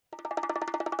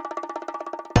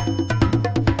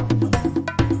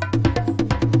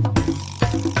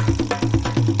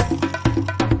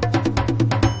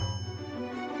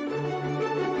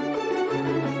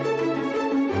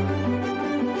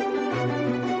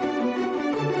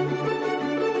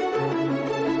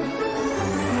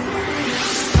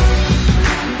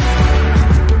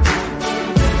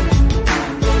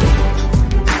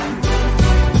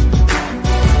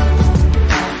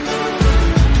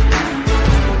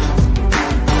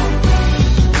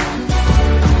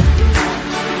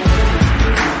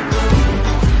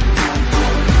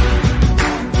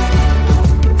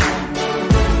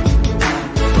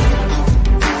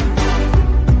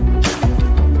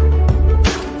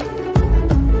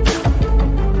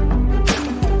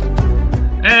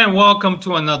Welcome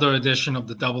to another edition of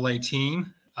the Double A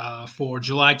Team for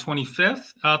July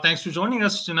 25th. Thanks for joining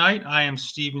us tonight. I am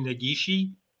Stephen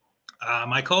Negishi.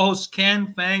 My co-host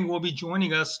Ken Fang will be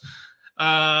joining us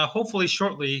hopefully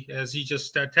shortly, as he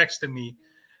just texted me,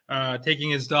 taking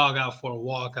his dog out for a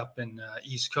walk up in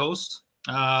East Coast.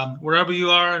 Wherever you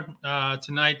are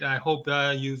tonight, I hope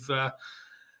you've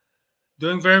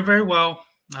doing very, very well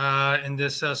in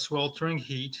this sweltering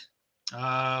heat.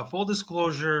 Full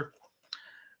disclosure,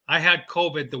 I had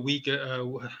COVID a week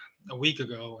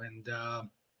ago, and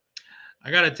I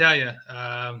got to tell you,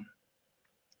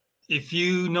 if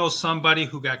you know somebody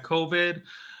who got COVID,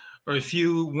 or if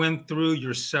you went through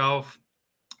yourself,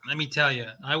 let me tell you,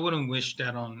 I wouldn't wish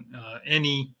that on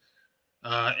any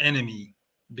enemy,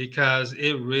 because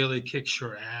it really kicks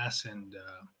your ass. And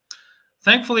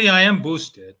thankfully, I am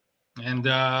boosted, and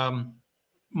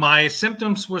my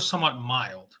symptoms were somewhat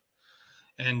mild.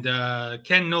 And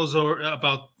Ken knows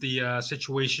about the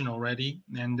situation already.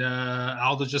 And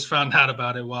Aldo just found out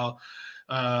about it while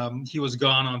he was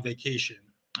gone on vacation.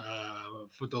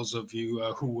 For those of you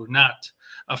who were not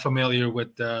familiar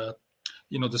with the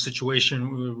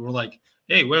situation, we were like,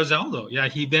 hey, where's Aldo? Yeah,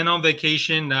 he's been on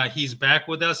vacation. He's back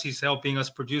with us. He's helping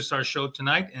us produce our show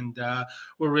tonight. And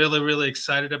we're really, really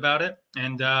excited about it.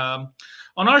 And on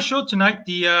our show tonight,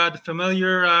 the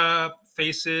familiar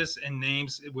faces and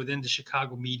names within the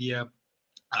Chicago media.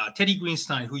 Teddy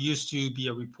Greenstein, who used to be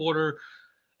a reporter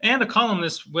and a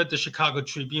columnist with the Chicago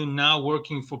Tribune, now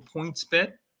working for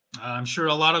PointsBet. I'm sure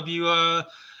a lot of you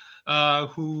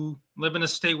who live in a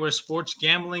state where sports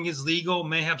gambling is legal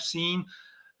may have seen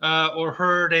or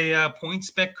heard a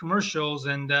PointsBet commercials.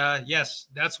 And yes,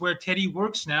 that's where Teddy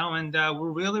works now. And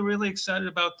we're really, really excited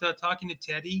about talking to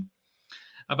Teddy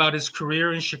about his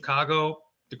career in Chicago,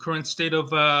 the current state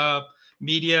of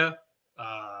media,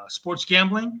 sports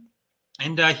gambling.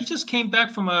 And he just came back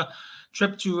from a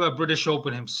trip to a British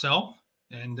Open himself.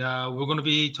 And we're going to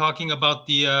be talking about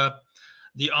the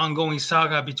ongoing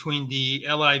saga between the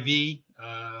LIV,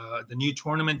 the new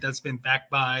tournament that's been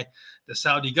backed by the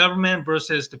Saudi government,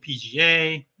 versus the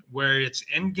PGA, where it's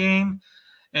endgame,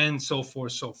 and so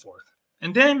forth, so forth.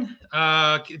 And then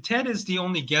Ted is the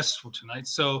only guest for tonight.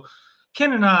 So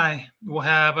Ken and I will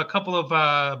have a couple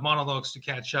of monologues to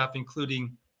catch up,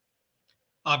 including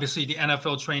obviously the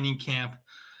NFL training camp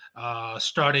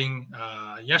starting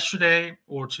yesterday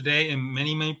or today in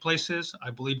many, many places. I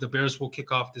believe the Bears will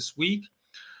kick off this week.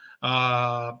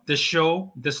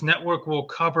 This network will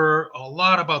cover a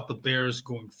lot about the Bears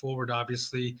going forward,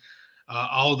 obviously.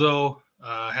 Aldo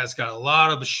has got a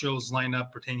lot of shows lined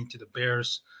up pertaining to the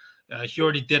Bears. He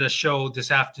already did a show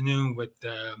this afternoon with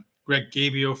Greg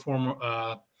Gabio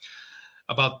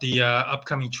about the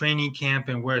upcoming training camp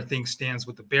and where things stands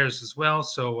with the Bears as well.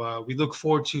 So we look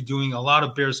forward to doing a lot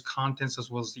of Bears contents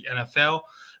as well as the NFL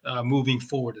moving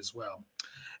forward as well.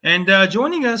 And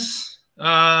joining us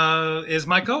is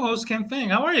my co-host, Ken Fang.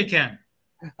 How are you, Ken?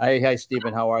 Hi,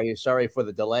 Stephen. How are you? Sorry for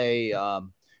the delay.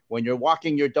 When you're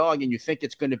walking your dog and you think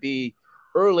it's going to be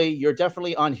early, you're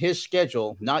definitely on his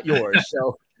schedule, not yours.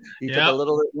 So he took a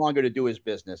little bit longer to do his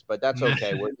business, but that's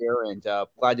okay. We're here and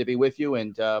glad to be with you,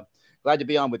 and glad to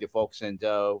be on with you folks. And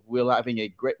we're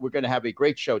going to have a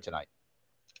great show tonight.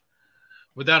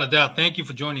 Without a doubt. Thank you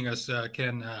for joining us,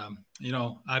 Ken.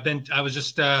 I was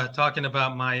just talking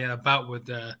about my bout with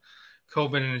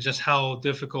COVID and just how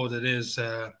difficult it is.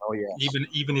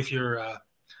 Even if you're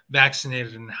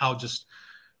vaccinated, and how just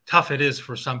tough it is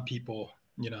for some people,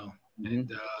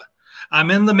 and I'm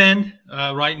in the mend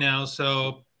right now.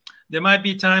 So there might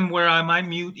be a time where I might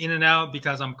mute in and out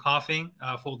because I'm coughing,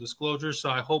 full disclosure. So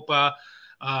I hope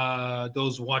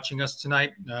those watching us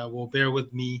tonight will bear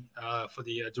with me for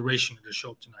the duration of the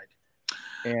show tonight.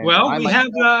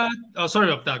 And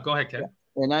sorry about that. Go ahead, Ken.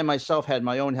 And I myself had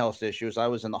my own health issues. I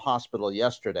was in the hospital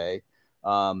yesterday.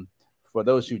 For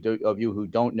those of you who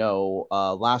don't know,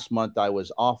 last month I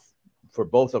was off for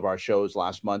both of our shows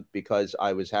last month because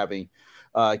I was having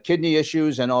kidney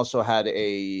issues and also had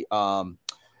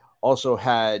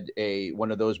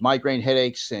one of those migraine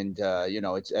headaches. And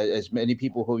it's as many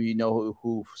people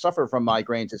who suffer from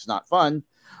migraines, it's not fun.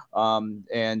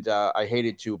 And I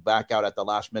hated to back out at the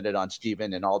last minute on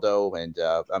Stephen and Aldo, and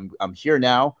I'm here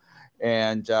now,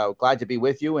 and glad to be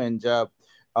with you. And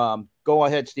go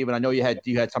ahead, Stephen. I know you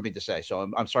had something to say, so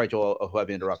I'm sorry to have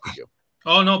interrupted you.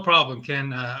 Oh, no problem,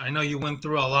 Ken. I know you went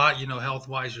through a lot,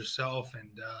 health-wise yourself,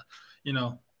 and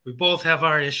we both have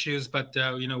our issues, but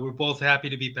we're both happy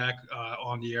to be back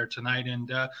on the air tonight.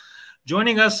 And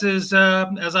joining us is,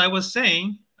 as I was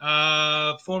saying,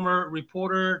 former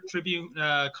reporter, Tribune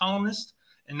columnist,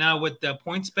 and now with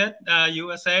PointsBet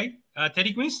USA,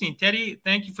 Teddy Greenstein. Teddy,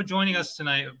 thank you for joining us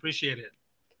tonight. Appreciate it.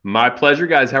 My pleasure,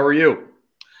 guys. How are you?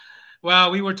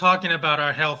 Well, we were talking about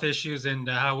our health issues and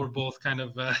how we're both kind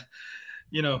of,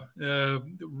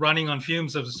 running on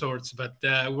fumes of sorts. But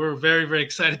we're very, very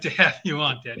excited to have you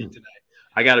on, Teddy, tonight.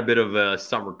 I got a bit of a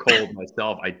summer cold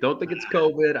myself. I don't think it's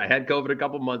COVID. I had COVID a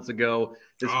couple months ago.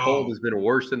 This cold has been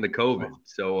worse than the COVID.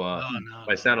 So if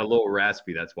I sound a little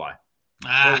raspy, that's why.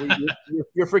 Well,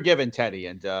 you're forgiven, Teddy.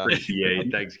 And appreciate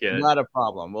it. Thanks, Ken. Not a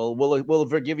problem. We'll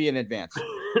forgive you in advance.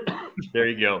 There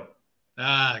you go.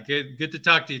 Good to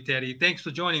talk to you, Teddy. Thanks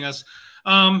for joining us.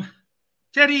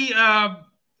 Teddy,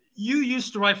 you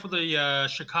used to write for the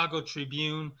Chicago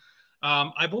Tribune.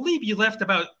 I believe you left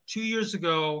about 2 years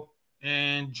ago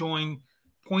and joined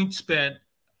PointsBet.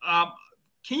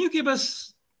 Can you give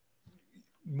us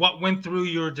what went through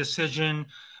your decision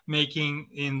making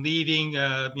in leaving,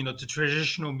 the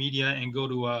traditional media and go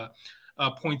to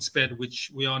PointsBet,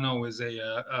 which we all know is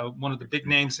one of the big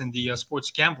names in the sports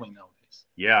gambling nowadays?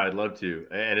 Yeah, I'd love to.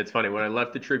 And it's funny, when I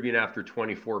left the Tribune after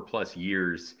 24 plus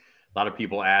years, a lot of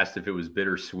people asked if it was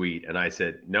bittersweet. And I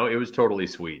said, no, it was totally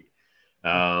sweet.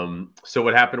 So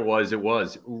what happened was, it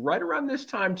was right around this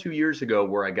time 2 years ago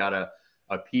where I got a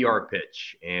PR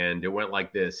pitch, and it went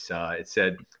like this. It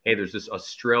said, hey, there's this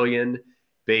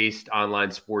Australian-based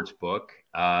online sports book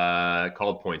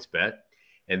called PointsBet,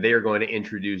 and they are going to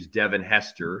introduce Devin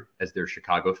Hester as their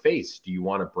Chicago face. Do you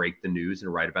want to break the news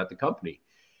and write about the company?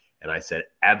 And I said,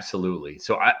 absolutely.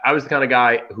 So I was the kind of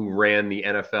guy who ran the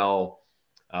NFL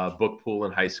book pool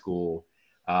in high school.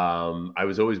 I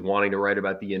was always wanting to write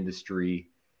about the industry,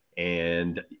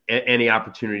 and any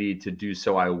opportunity to do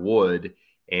so, I would.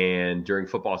 And during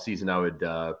football season, I would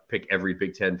pick every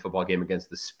Big Ten football game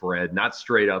against the spread, not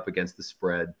straight up against the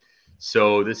spread.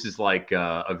 So this is like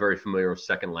a very familiar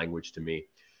second language to me.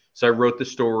 So I wrote the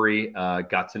story,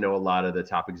 got to know a lot of the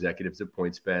top executives at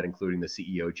PointsBet, including the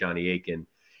CEO, Johnny Aiken.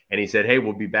 And he said, hey,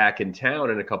 we'll be back in town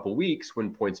in a couple of weeks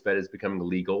when PointsBet is becoming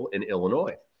legal in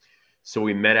Illinois. So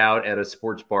we met out at a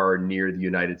sports bar near the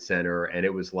United Center, and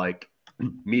it was like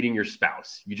meeting your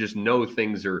spouse. You just know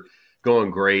things are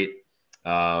going great.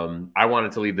 I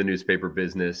wanted to leave the newspaper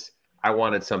business. I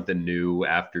wanted something new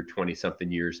after 20-something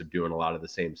years of doing a lot of the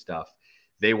same stuff.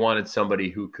 They wanted somebody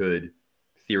who could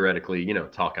theoretically,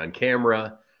 talk on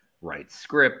camera, write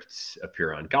scripts,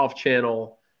 appear on Golf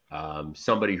Channel,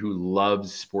 somebody who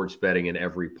loves sports betting in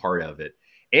every part of it,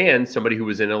 and somebody who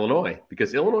was in Illinois,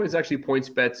 because Illinois is actually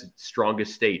PointsBet's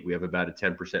strongest state. We have about a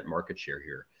 10% market share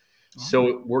here. Oh. So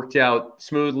it worked out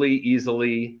smoothly,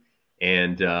 easily.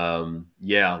 And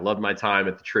loved my time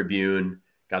at the Tribune,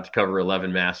 got to cover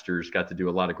 11 Masters, got to do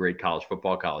a lot of great college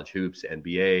football, college hoops,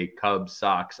 NBA, Cubs,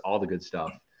 Sox, all the good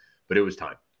stuff. But it was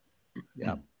time.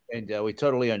 Yeah. And we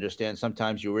totally understand.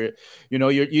 Sometimes you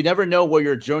never know where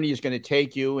your journey is going to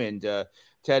take you. And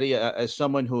Teddy, as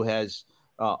someone who has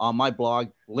on my blog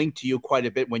linked to you quite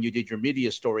a bit when you did your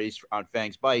media stories on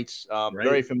Fangs Bites, right.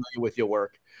 Very familiar with your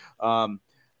work.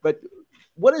 But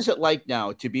what is it like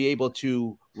now to be able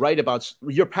to write about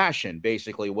your passion,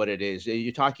 basically what it is?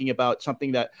 You're talking about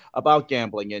something about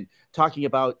gambling and talking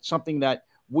about something that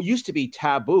used to be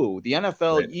taboo. The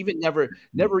NFL right. even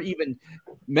never even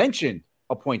mentioned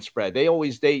a point spread. It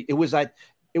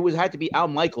had to be Al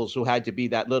Michaels who had to be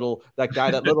that little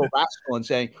rascal and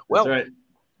saying, well, right.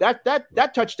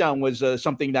 that touchdown was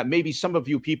something that maybe some of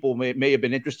you people may have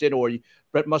been interested, or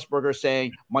Brent Musburger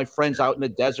saying, my friend's out in the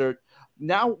desert.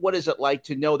 Now, what is it like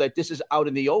to know that this is out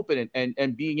in the open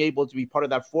and being able to be part of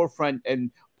that forefront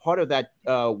and part of that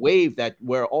wave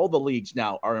where all the leagues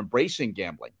now are embracing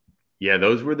gambling? Yeah,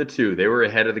 those were the two. They were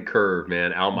ahead of the curve,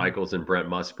 man. Al Michaels and Brent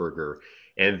Musburger.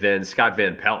 And then Scott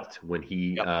Van Pelt, when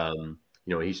he,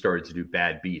 he started to do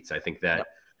bad beats. I think that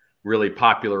really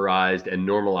popularized and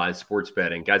normalized sports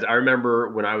betting. Guys, I remember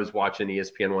when I was watching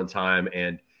ESPN one time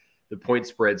and the point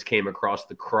spreads came across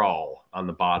the crawl on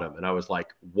the bottom. And I was like,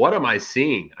 what am I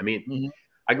seeing? I mean,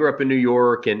 I grew up in New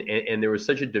York, and there was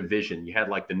such a division. You had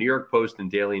like the New York Post and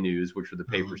Daily News, which were the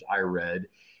papers I read,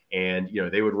 and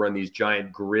they would run these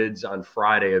giant grids on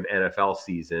Friday of NFL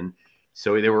season.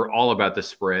 So they were all about the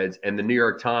spreads, and the New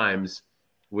York Times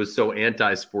was so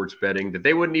anti-sports betting that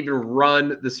they wouldn't even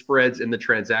run the spreads in the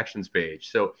transactions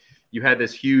page. So you had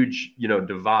this huge,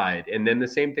 divide. And then the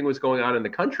same thing was going on in the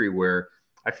country, where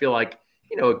I feel like,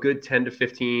 a good 10 to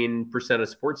 15% of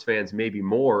sports fans, maybe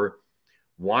more,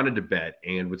 wanted to bet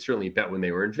and would certainly bet when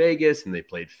they were in Vegas and they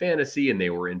played fantasy and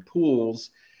they were in pools.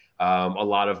 A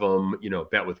lot of them,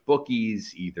 bet with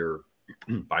bookies, either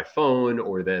by phone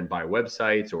or then by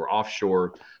websites or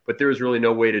offshore, but there was really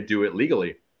no way to do it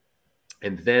legally.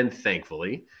 And then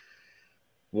thankfully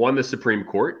won the Supreme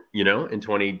Court, in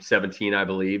 2017, I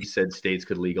believe, said states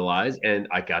could legalize. And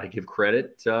I got to give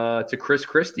credit to Chris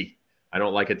Christie. I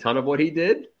don't like a ton of what he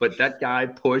did, but that guy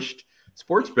pushed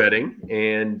sports betting,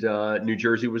 and New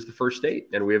Jersey was the first state,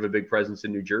 and we have a big presence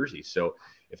in New Jersey. So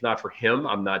if not for him,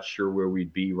 I'm not sure where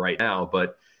we'd be right now.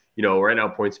 But right now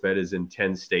PointsBet is in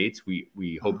 10 states.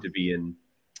 We hope to be in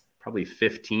probably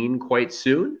 15 quite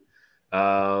soon.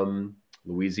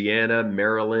 Louisiana,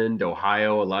 Maryland,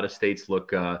 Ohio, a lot of states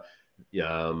look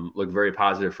very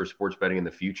positive for sports betting in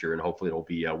the future, and hopefully it'll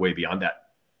be way beyond that.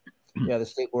 Yeah, the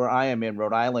state where I am in,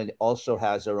 Rhode Island, also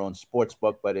has their own sports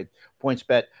book, but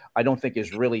PointsBet, I don't think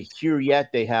is really here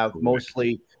yet. They have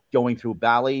mostly going through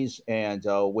Bally's, and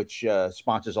which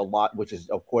sponsors a lot, which is,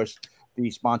 of course,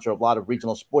 the sponsor of a lot of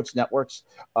regional sports networks.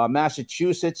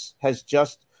 Massachusetts has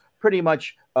just pretty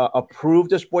much approved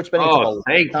the sports betting. Oh,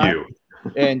 thank you.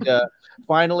 And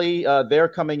finally, they're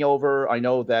coming over. I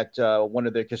know that one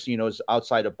of the casinos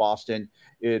outside of Boston,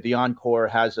 the Encore,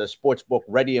 has a sports book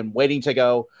ready and waiting to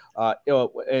go,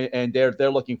 and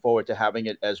they're looking forward to having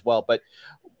it as well. But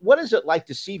what is it like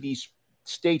to see these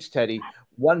states, Teddy,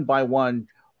 one by one,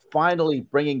 finally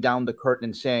bringing down the curtain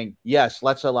and saying, yes,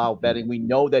 let's allow betting. We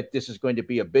know that this is going to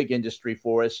be a big industry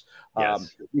for us.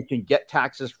 Yes. We can get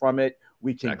taxes from it.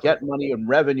 We can get money and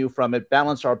revenue from it,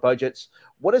 balance our budgets.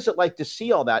 What is it like to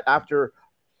see all that after?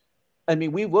 I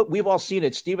mean, we've all seen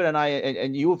it. Stephen and I,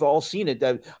 and you have all seen it,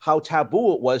 that how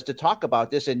taboo it was to talk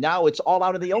about this. And now it's all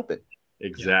out in the open.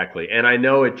 Exactly. And I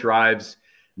know it drives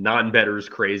non-bettors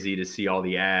crazy to see all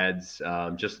the ads.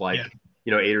 Just like,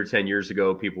 8 or 10 years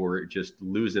ago, people were just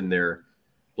losing their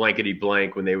blankety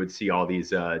blank when they would see all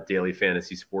these daily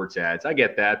fantasy sports ads. I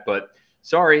get that, but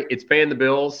sorry, it's paying the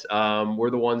bills. We're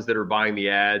the ones that are buying the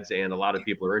ads, and a lot of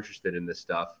people are interested in this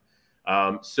stuff.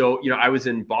 So, I was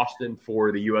in Boston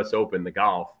for the U.S. Open, the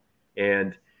golf,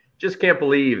 and just can't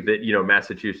believe that,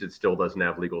 Massachusetts still doesn't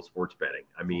have legal sports betting.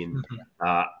 I mean,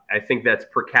 I think that's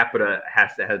per capita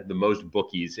has to have the most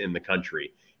bookies in the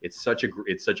country. It's such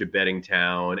a betting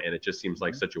town, and it just seems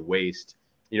like such a waste.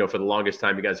 For the longest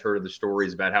time, you guys heard of the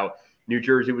stories about how New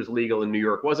Jersey was legal and New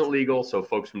York wasn't legal. So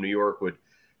folks from New York would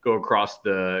go across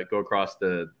the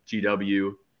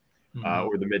GW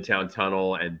or the Midtown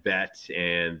Tunnel and bet,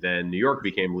 and then New York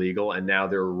became legal, and now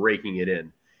they're raking it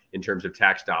in terms of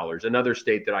tax dollars. Another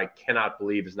state that I cannot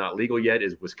believe is not legal yet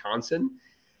is Wisconsin.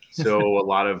 So a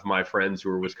lot of my friends who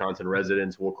are Wisconsin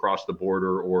residents will cross the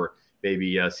border or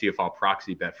maybe see if I'll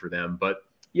proxy bet for them. But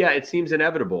yeah, it seems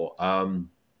inevitable.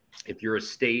 If you're a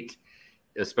state,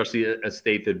 especially a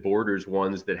state that borders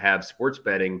ones that have sports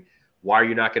betting, why are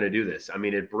you not going to do this? I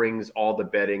mean, it brings all the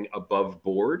betting above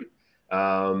board.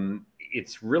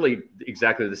 It's really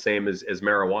exactly the same as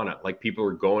marijuana. Like, people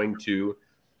are going to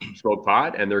smoke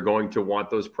pot and they're going to want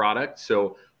those products.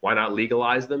 So why not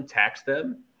legalize them, tax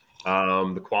them?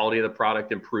 The quality of the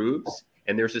product improves,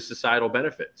 and there's a societal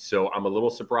benefit. So I'm a little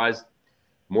surprised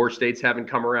more states haven't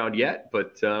come around yet,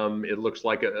 but it looks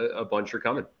like a bunch are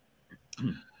coming.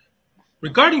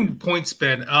 Regarding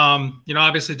PointsBet,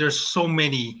 obviously there's so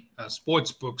many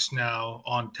sports books now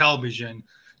on television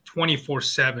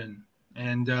 24/7.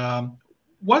 And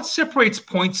what separates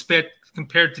PointsBet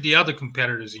compared to the other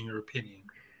competitors, in your opinion?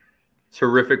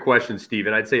 Terrific question,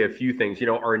 Stephen. I'd say a few things.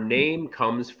 Our name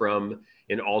comes from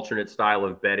an alternate style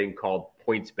of betting called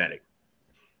points betting.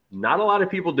 Not a lot of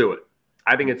people do it.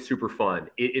 I think it's super fun.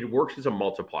 It works as a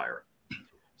multiplier.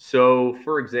 So,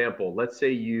 for example, let's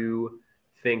say you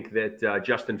think that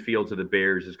Justin Fields of the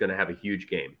Bears is going to have a huge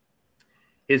game.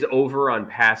 His over on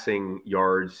passing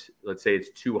yards, let's say it's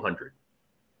 200.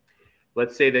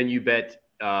 Let's say then you bet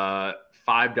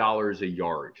 $5 a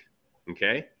yard,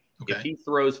 okay? If he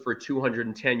throws for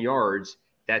 210 yards,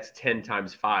 that's 10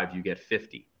 times 5, you get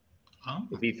 50. Oh.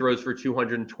 If he throws for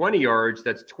 220 yards,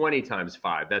 that's 20 times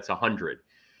 5, that's 100.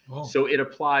 Oh. So it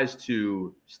applies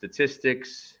to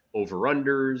statistics,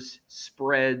 over-unders,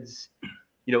 spreads,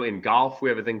 in golf, we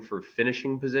have a thing for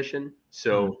finishing position.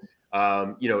 So,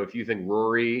 if you think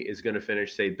Rory is going to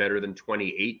finish, say, better than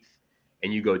 28th,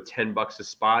 and you go $10 a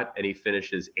spot and he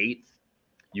finishes 8th,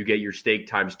 you get your stake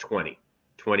times 20,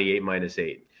 28 minus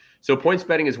 8. So points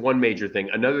betting is one major thing.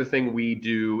 Another thing we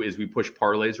do is we push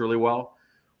parlays really well.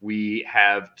 We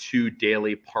have 2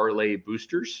 daily parlay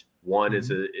boosters. One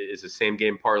is a same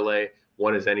game parlay.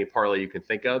 One is any parlay you can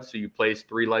think of. So you place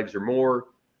 3 legs or more,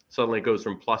 suddenly it goes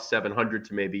from plus 700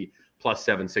 to maybe plus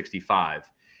 765.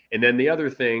 And then the other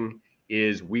thing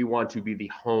is we want to be the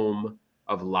home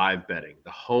of live betting,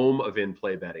 the home of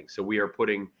in-play betting. So we are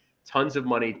putting tons of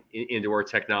money into our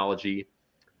technology.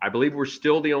 I believe we're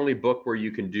still the only book where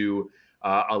you can do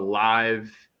a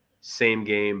live same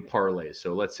game parlay.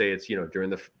 So let's say it's,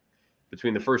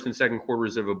 between the first and second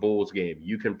quarters of a Bulls game,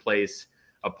 you can place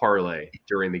a parlay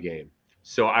during the game.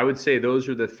 So I would say those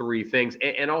are the 3 things.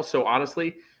 And also,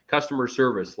 honestly, customer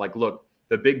service. Like, look,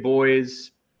 the big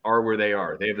boys are where they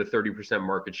are. They have the 30%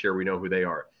 market share. We know who they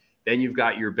are. Then you've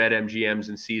got your BetMGMs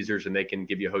and Caesars, and they can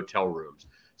give you hotel rooms.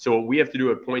 So what we have to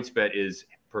do at PointsBet is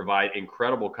provide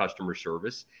incredible customer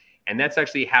service. And that's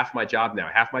actually half my job now.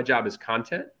 Half my job is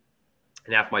content,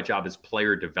 and half my job is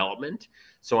player development.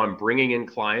 So I'm bringing in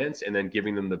clients and then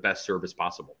giving them the best service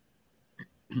possible.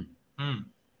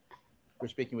 We're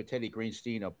speaking with Teddy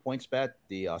Greenstein of PointsBet,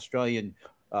 the Australian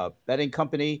betting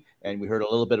company, and we heard a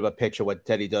little bit of a pitch of what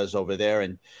Teddy does over there.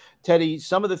 And Teddy,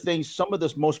 some of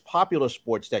the most popular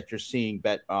sports that you're seeing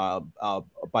bet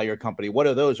by your company, what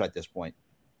are those at this point?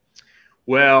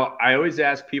 Well, I always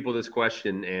ask people this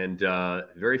question, and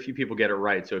very few people get it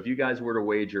right. So if you guys were to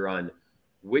wager on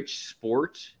which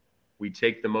sport we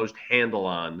take the most handle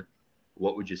on,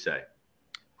 what would you say?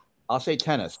 I'll say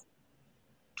tennis.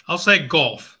 I'll say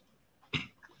golf.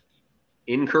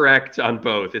 Incorrect on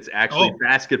both. It's actually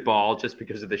basketball, just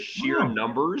because of the sheer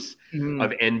numbers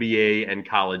of NBA and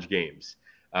college games.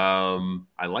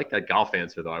 I like that golf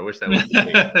answer, though. I wish that was the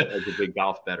case. As a big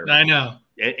golf bettor. I know.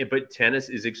 But tennis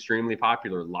is extremely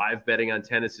popular. Live betting on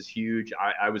tennis is huge.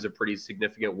 I was a pretty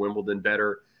significant Wimbledon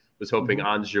bettor. Was hoping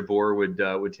Ons Jabeur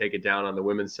would take it down on the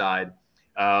women's side.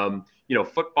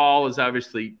 Football is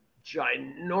obviously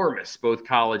ginormous, both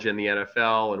college and the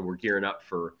NFL, and we're gearing up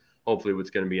for hopefully what's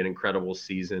going to be an incredible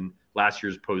season. Last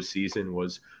year's postseason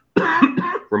was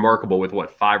remarkable with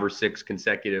 5 or 6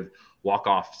 consecutive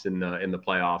walk-offs in the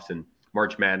playoffs, and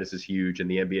March Madness is huge, and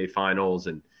the NBA Finals,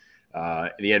 and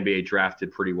the NBA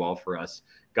drafted pretty well for us.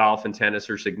 Golf and tennis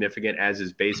are significant, as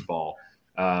is baseball.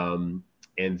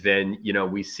 And then,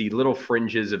 we see little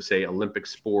fringes of, say, Olympic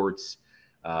sports,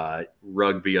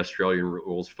 rugby, Australian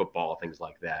rules, football, things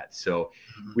like that. So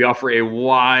we offer a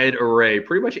wide array,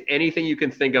 pretty much anything you can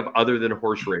think of other than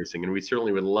horse racing. And we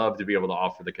certainly would love to be able to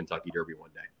offer the Kentucky Derby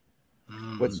one day.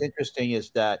 What's interesting is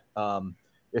that,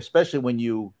 especially when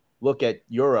you look at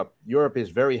Europe is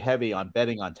very heavy on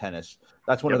betting on tennis.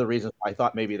 That's one of the reasons I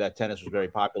thought maybe that tennis was very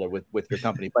popular with your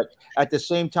company. But at the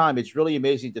same time, it's really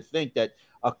amazing to think that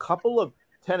a couple of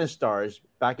tennis stars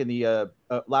back in the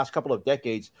last couple of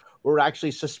decades were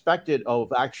actually suspected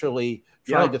of actually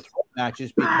trying to throw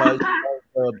matches because of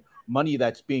the money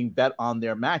that's being bet on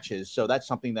their matches. So that's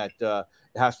something that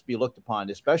has to be looked upon,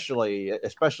 especially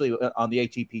on the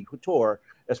ATP tour,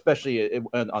 especially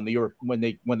on the Europe when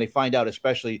they find out,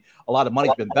 especially a lot of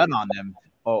money's been bet on them.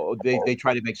 They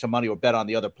try to make some money or bet on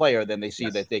the other player, then they see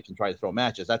that they can try to throw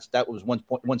matches. That was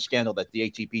one scandal that the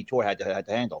ATP tour had to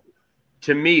handle.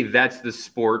 To me, that's the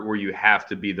sport where you have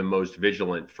to be the most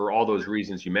vigilant for all those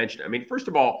reasons you mentioned. I mean, first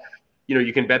of all,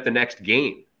 you can bet the next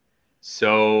game.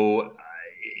 So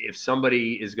if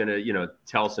somebody is going to,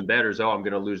 tell some bettors, I'm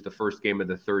going to lose the first game of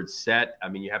the third set, I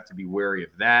mean, you have to be wary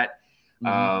of that.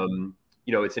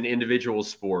 It's an individual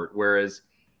sport, whereas,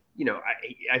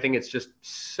 I think it's just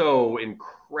so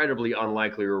incredibly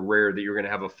unlikely or rare that you're going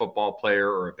to have a football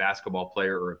player or a basketball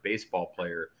player or a baseball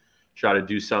player try to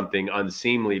do something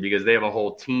unseemly because they have a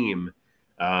whole team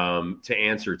to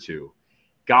answer to.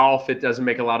 Golf, it doesn't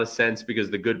make a lot of sense because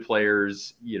the good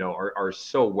players, are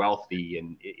so wealthy,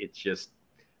 and it's just,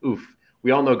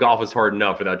 we all know golf is hard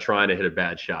enough without trying to hit a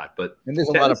bad shot. But there's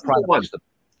a lot of pride.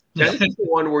 Tennis is the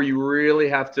one where you really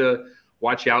have to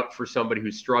watch out for somebody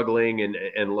who's struggling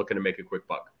and looking to make a quick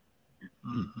buck.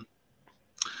 Mm-hmm.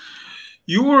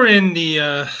 You were in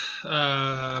the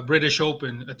British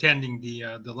Open, attending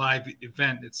the live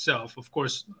event itself. Of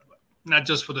course, not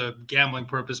just for the gambling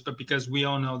purpose, but because we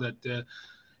all know that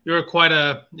you're quite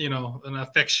an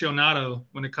aficionado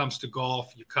when it comes to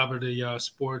golf. You cover the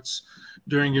sports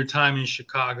during your time in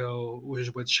Chicago,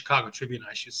 with Chicago Tribune,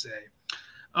 I should say.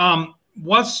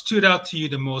 What stood out to you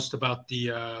the most about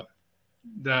the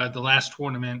the last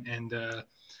tournament, and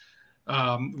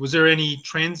was there any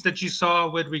trends that you saw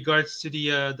with regards to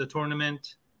the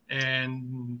tournament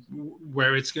and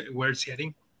where it's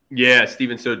heading? Yeah,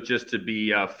 Stephen. So just to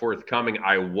be forthcoming,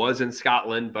 I was in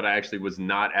Scotland, but I actually was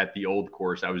not at the old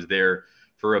course. I was there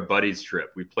for a buddy's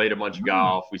trip. We played a bunch of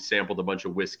golf. We sampled a bunch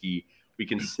of whiskey. We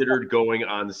considered going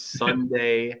on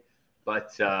Sunday,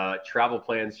 but travel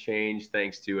plans changed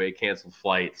thanks to a canceled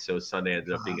flight. So Sunday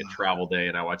ended up being a travel day,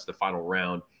 and I watched the final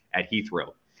round at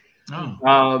Heathrow.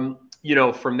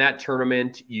 From that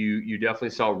tournament, you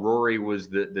definitely saw Rory was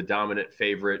the dominant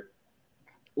favorite.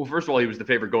 Well, first of all, he was the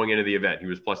favorite going into the event. He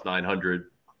was plus 900.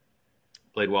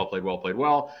 Played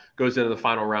well. Goes into the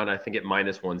final round, I think, at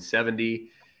minus 170.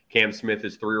 Cam Smith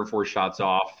is 3 or 4 shots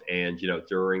off. And,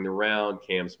 during the round,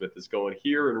 Cam Smith is going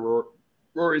here and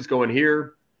Rory's going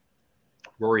here.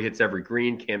 Rory hits every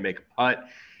green, can't make a putt.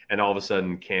 And all of a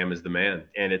sudden, Cam is the man.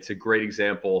 And it's a great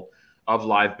example of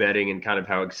live betting and kind of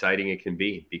how exciting it can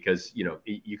be. Because,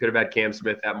 you could have had Cam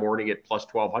Smith that morning at plus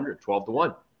 1,200,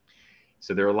 12-1.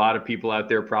 So there are a lot of people out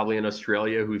there probably in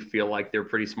Australia who feel like they're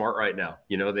pretty smart right now.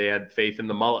 They had faith in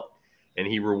the mullet, and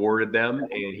he rewarded them,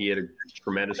 and he had a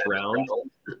tremendous round.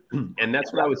 And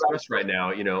that's what I would stress right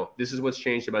now. This is what's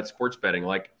changed about sports betting.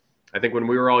 Like, I think when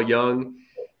we were all young,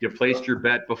 you placed your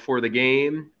bet before the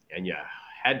game, and you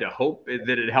had to hope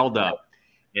that it held up.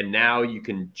 And now you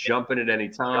can jump in at any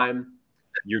time.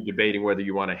 You're debating whether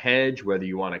you want to hedge, whether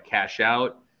you want to cash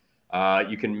out.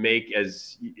 You can make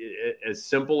as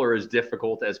simple or as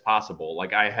difficult as possible.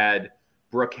 Like, I had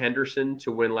Brooke Henderson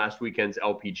to win last weekend's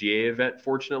LPGA event,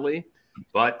 fortunately,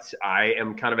 but I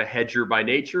am kind of a hedger by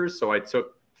nature. So I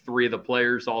took 3 of the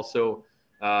players also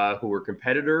who were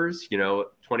competitors,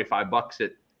 $25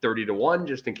 at 30-1,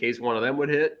 just in case one of them would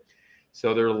hit.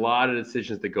 So there are a lot of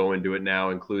decisions that go into it now,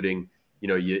 including,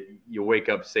 you wake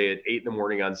up, say, at 8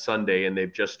 a.m. on Sunday, and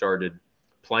they've just started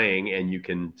playing, and you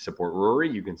can support Rory,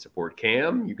 you can support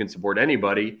Cam, you can support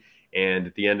anybody, and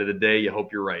at the end of the day, you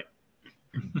hope you're right.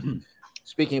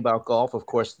 Speaking about golf, of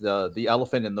course, the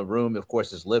elephant in the room, of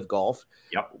course, is Live Golf.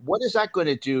 Yep. What is that going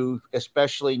to do,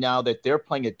 especially now that they're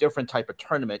playing a different type of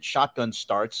tournament, shotgun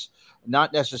starts,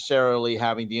 not necessarily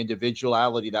having the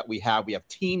individuality that we have? We have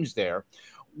teams there.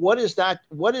 What is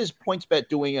PointsBet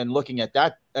doing and looking at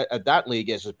that league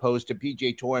as opposed to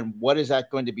PGA Tour, and what is that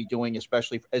going to be doing,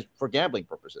 especially for gambling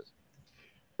purposes?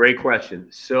 Great question.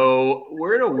 So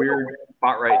we're in a weird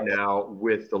spot right now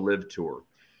with the Live Tour.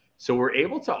 So we're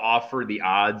able to offer the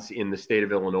odds in the state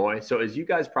of Illinois. So as you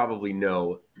guys probably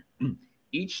know,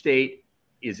 each state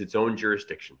is its own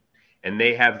jurisdiction, and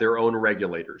they have their own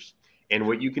regulators. And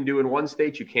what you can do in one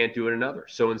state, you can't do in another.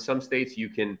 So in some states, you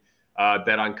can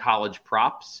bet on college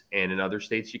props, and in other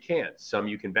states you can't. Some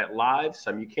you can bet live,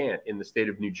 some you can't. In the state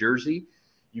of New Jersey,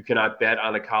 you cannot bet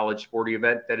on a college sporting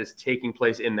event that is taking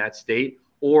place in that state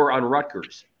or on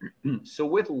Rutgers. So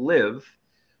with Live,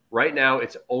 right now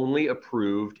it's only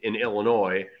approved in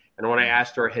Illinois. And when I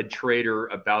asked our head trader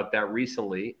about that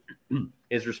recently,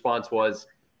 his response was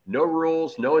no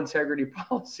rules, no integrity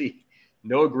policy,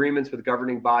 no agreements with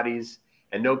governing bodies,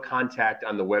 and no contact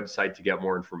on the website to get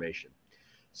more information.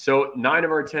 So 9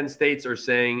 of our 10 states are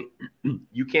saying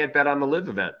you can't bet on the Live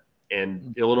event.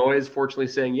 And Illinois is fortunately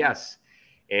saying yes.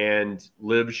 And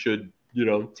Live should,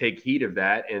 take heed of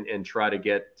that and try to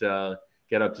get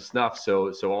up to snuff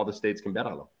so all the states can bet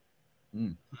on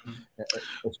them.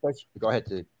 Go ahead,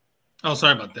 Steve. Oh,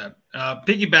 sorry about that.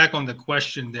 Piggyback on the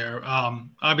question there.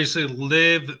 Obviously,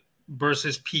 Live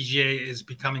versus PGA is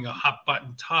becoming a hot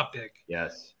button topic.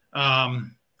 Yes.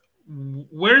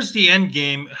 Where's the end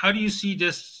game? How do you see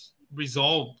this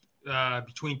resolved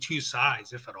between two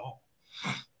sides, if at all?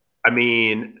 I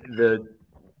mean, the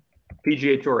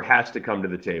PGA Tour has to come to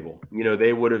the table.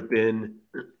 They would have been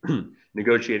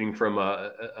negotiating from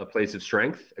a place of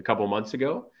strength a couple months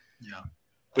ago. Yeah.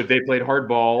 But they played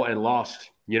hardball and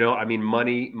lost.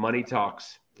 Money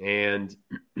talks. And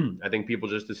I think people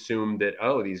just assume that,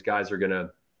 these guys are going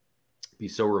to be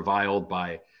so reviled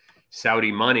by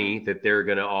Saudi money that they're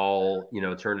going to all,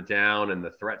 turn it down, and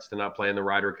the threats to not play in the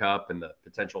Ryder Cup and the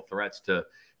potential threats to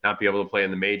not be able to play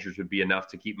in the majors would be enough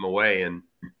to keep them away. And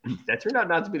that turned out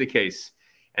not to be the case.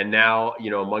 And now,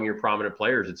 among your prominent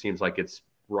players, it seems like it's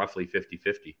roughly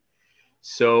 50-50.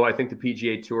 So I think the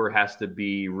PGA Tour has to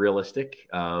be realistic.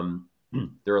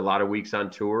 There are a lot of weeks on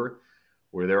tour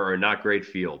where there are not great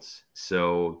fields.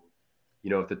 So,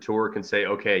 if the tour can say,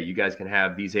 okay, you guys can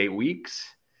have these 8 weeks,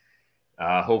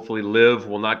 hopefully Live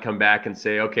will not come back and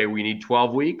say, okay, we need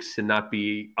 12 weeks and not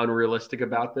be unrealistic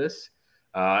about this.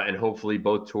 And hopefully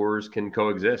both tours can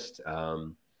coexist.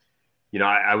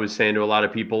 I was saying to a lot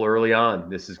of people early on,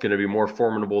 this is going to be more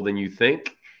formidable than you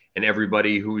think. And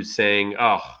everybody who's saying,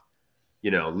 oh,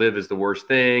 live is the worst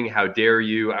thing, how dare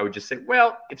you? I would just say,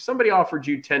 well, if somebody offered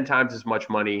you 10 times as much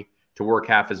money to work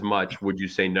half as much, would you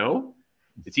say no?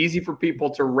 It's easy for people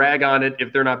to rag on it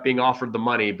if they're not being offered the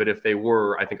money. But if they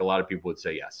were, I think a lot of people would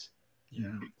say yes.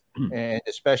 Yeah. And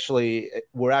especially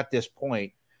we're at this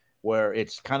point where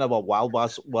it's kind of a wild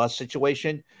west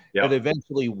situation, but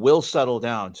eventually will settle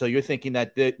down. So you're thinking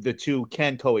that the two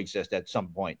can coexist at some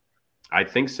point. I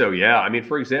think so. Yeah. I mean,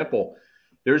 for example,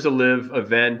 there's a live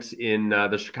event in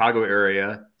the Chicago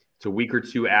area. It's a week or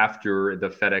two after the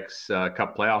FedEx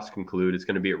Cup playoffs conclude. It's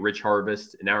going to be at Rich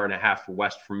Harvest, an hour and a half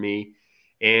west from me.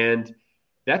 And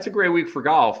that's a great week for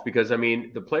golf because, I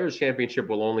mean, the Players' Championship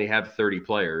will only have 30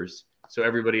 players. So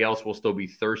everybody else will still be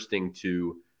thirsting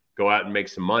to go out and make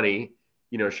some money.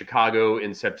 Chicago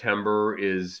in September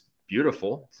is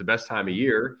beautiful. It's the best time of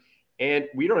year. And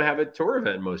we don't have a tour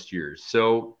event most years.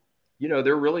 So,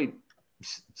 they're really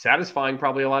satisfying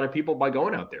probably a lot of people by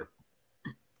going out there.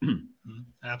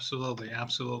 Absolutely.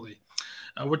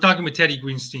 We're talking with Teddy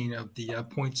Greenstein of the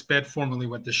PointsBet, formerly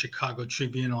with the Chicago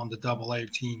Tribune on the AA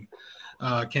team.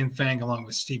 Ken Fang along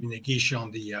with Stephen Negisha on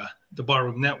the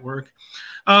Barroom Network.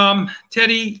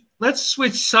 Teddy, let's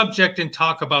switch subject and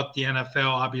talk about the NFL.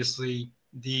 Obviously,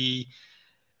 the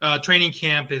training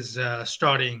camp is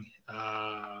starting.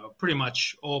 Pretty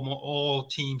much all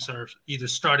teams are either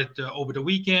started over the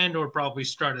weekend or probably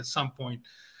start at some point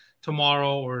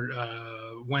tomorrow or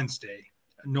Wednesday,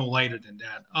 no later than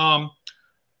that.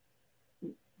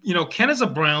 Ken is a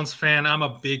Browns fan. I'm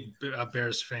a big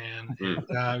Bears fan.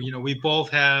 Mm-hmm. And, we both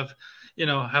have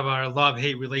our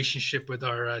love-hate relationship with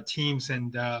our teams.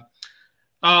 And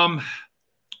can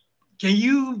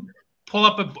you pull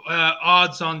up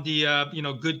odds on the,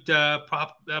 good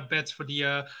prop bets for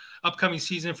the upcoming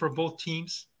season for both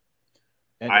teams?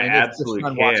 I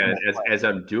absolutely can. As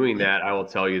I'm doing that, I will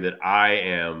tell you that I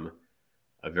am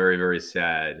a very, very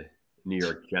sad New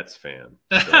York Jets fan.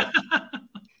 So,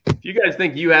 if you guys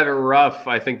think you have it rough,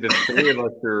 I think the three of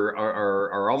us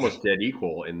are almost dead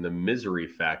equal in the misery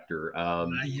factor.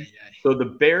 So the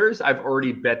Bears, I've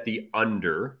already bet the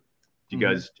under. Do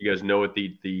you guys know what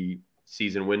the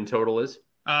season win total is?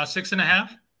 6.5.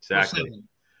 Exactly.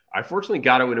 I fortunately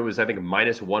got it when it was, I think,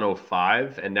 minus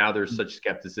 105, and now there's such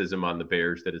skepticism on the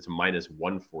Bears that it's minus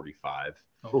 145.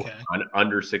 Okay. On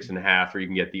under 6.5, or you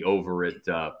can get the over at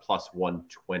plus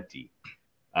 120.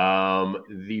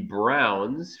 The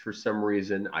Browns, for some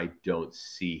reason, I don't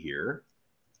see here.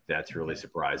 That's really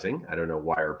surprising. I don't know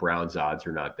why our Browns odds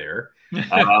are not there.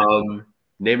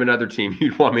 Name another team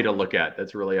you'd want me to look at.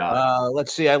 That's really odd.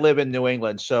 Let's see. I live in New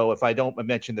England, so if I don't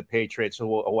mention the Patriots,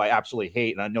 who I absolutely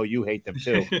hate, and I know you hate them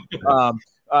too,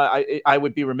 I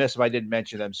would be remiss if I didn't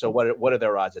mention them. So what are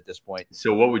their odds at this point?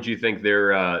 So what would you think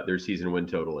their season win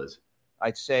total is?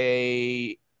 I'd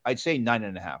say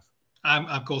 9.5.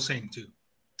 I'm go same too.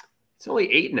 It's only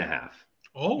 8.5.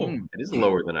 Oh, it is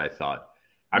lower than I thought.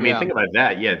 I mean, think about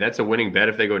that. Yeah, that's a winning bet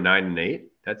if they go 9-8.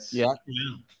 That's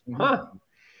huh.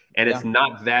 And it's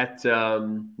not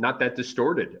that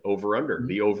distorted over under. Mm-hmm.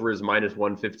 The over is minus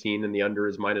 115 and the under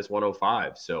is minus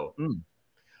 105. So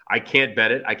I can't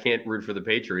bet it. I can't root for the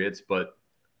Patriots, but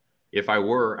if I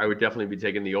were, I would definitely be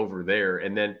taking the over there.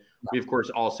 And then we of course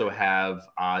also have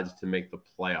odds to make the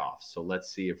playoffs. So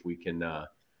let's see if we can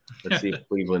let's see if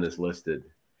Cleveland is listed.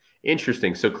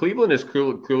 Interesting. So Cleveland has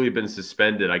clearly been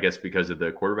suspended, I guess, because of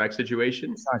the quarterback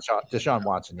situation. Deshaun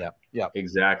Watson. Yeah.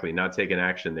 Exactly. Not taking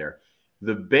action there.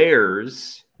 The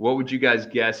Bears, what would you guys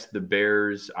guess the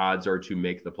Bears' odds are to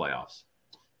make the playoffs?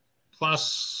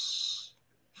 Plus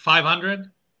 500.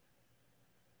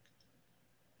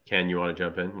 Ken, you want to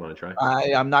jump in? Want to try?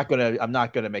 I'm not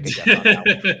gonna make a guess on that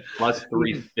one. Plus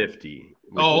 350.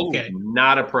 Oh, okay.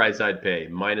 Not a price I'd pay.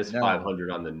 Minus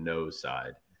 500 on the no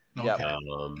side. Okay.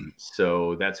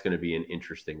 So that's going to be an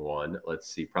interesting one.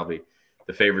 Let's see. Probably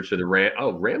the favorites are the Rams.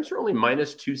 Oh, Rams are only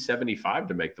minus 275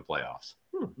 to make the playoffs.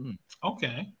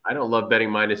 Okay. I don't love betting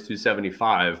minus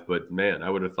 275, but man, I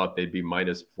would have thought they'd be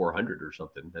minus 400 or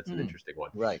something. That's an interesting one.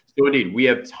 Right. So indeed, we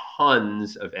have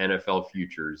tons of NFL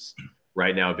futures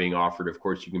right now being offered. Of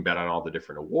course, you can bet on all the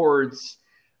different awards.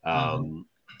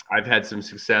 I've had some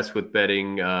success with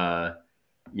betting,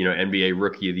 NBA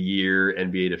Rookie of the Year,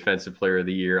 NBA Defensive Player of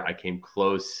the Year. I came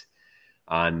close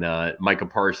on Micah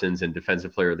Parsons and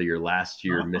Defensive Player of the Year last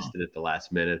year. Missed it at the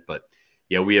last minute, but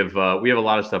yeah, we have a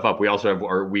lot of stuff up. We also have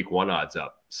our Week 1 odds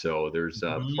up, so there's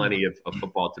plenty of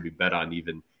football to be bet on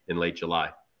even in late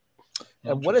July.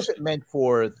 And what has it meant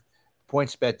for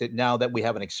PointsBet that now that we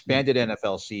have an expanded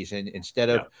NFL season, instead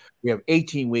of we have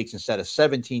 18 weeks instead of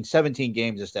 17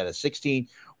 games instead of 16.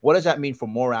 What does that mean for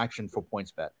more action for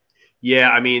PointsBet?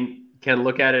 Yeah, I mean, can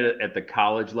look at it at the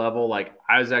college level. Like,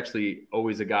 I was actually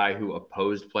always a guy who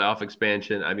opposed playoff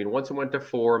expansion. I mean, once it went to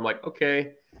 4, I'm like,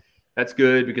 okay, that's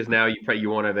good, because now you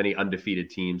won't have any undefeated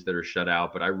teams that are shut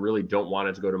out. But I really don't want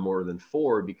it to go to more than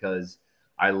 4, because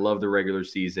I love the regular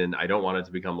season. I don't want it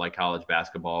to become like college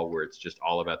basketball, where it's just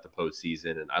all about the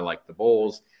postseason, and I like the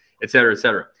bowls, et cetera, et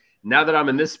cetera. Now that I'm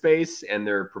in this space and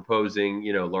they're proposing,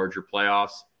 larger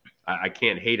playoffs, I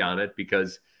can't hate on it,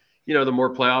 because the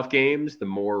more playoff games, the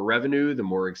more revenue, the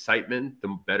more excitement,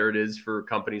 the better it is for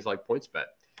companies like PointsBet.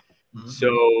 Mm-hmm.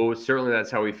 So certainly that's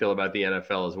how we feel about the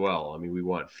NFL as well. I mean, we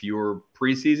want fewer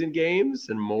preseason games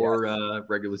and more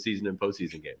regular season and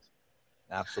postseason games.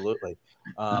 Absolutely.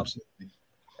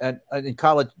 And in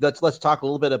college, let's talk a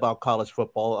little bit about college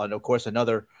football. And of course,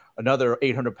 another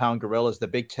 800-pound gorilla is the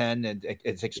Big Ten and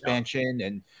its expansion,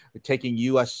 and taking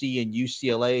USC and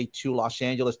UCLA, two Los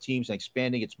Angeles teams, and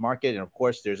expanding its market. And of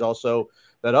course, there's also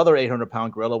that other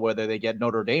 800-pound gorilla, whether they get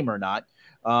Notre Dame or not.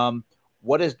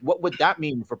 What would that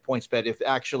mean for PointsBet if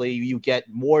actually you get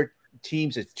more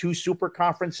teams at 2 super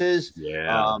conferences?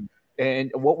 Yeah.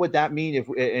 And what would that mean if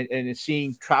and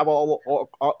seeing travel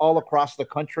all across the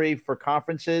country for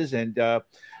conferences, and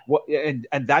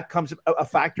that comes a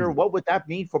factor? What would that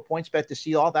mean for PointsBet to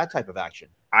see all that type of action?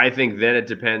 I think then it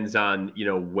depends on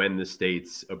when the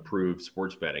states approve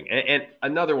sports betting. And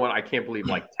another one, I can't believe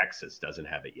like Texas doesn't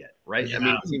have it yet, right? Yeah. I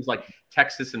mean, it seems like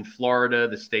Texas and Florida,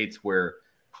 the states where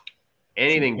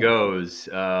anything goes,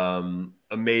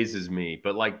 amazes me.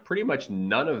 But like pretty much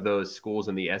none of those schools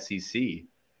in the SEC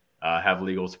have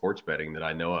legal sports betting that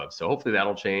I know of. So hopefully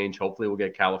that'll change. Hopefully we'll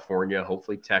get California,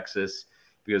 hopefully Texas,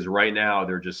 because right now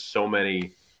there are just so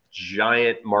many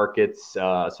giant markets,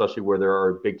 especially where there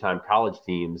are big time college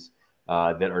teams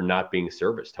that are not being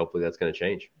serviced. Hopefully that's going to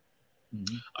change.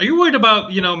 Mm-hmm. Are you worried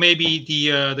about, maybe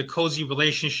the cozy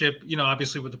relationship,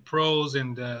 obviously with the pros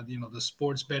and, the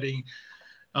sports betting?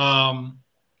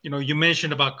 You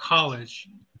mentioned about college.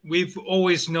 We've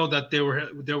always known that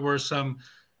there were some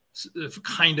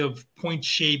kind of point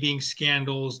shaving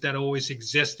scandals that always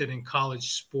existed in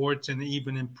college sports and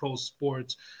even in pro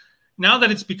sports. Now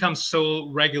that it's become so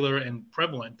regular and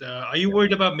prevalent, are you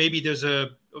worried about maybe there's a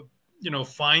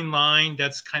fine line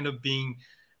that's kind of being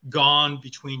gone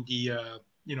between the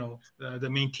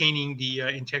maintaining the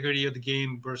integrity of the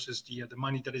game versus the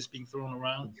money that is being thrown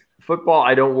around? Football,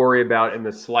 I don't worry about in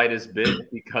the slightest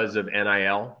bit because of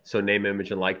NIL, so name, image,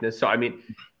 and likeness. So, I mean,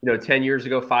 10 years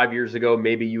ago, 5 years ago,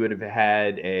 maybe you would have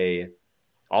had a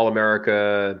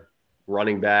All-America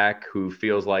running back who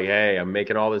feels like, hey, I'm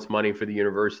making all this money for the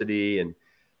university and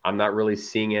I'm not really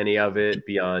seeing any of it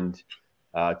beyond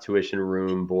tuition,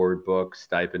 room, board, books,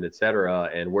 stipend, et cetera.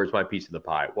 And where's my piece of the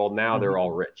pie? Well, now they're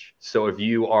all rich. So if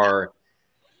you are,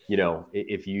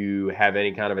 if you have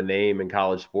any kind of a name in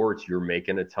college sports, you're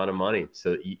making a ton of money.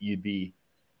 So you'd be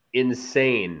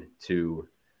insane to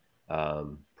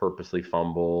purposely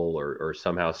fumble or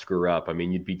somehow screw up. I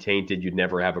mean, you'd be tainted. You'd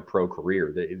never have a pro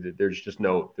career. There's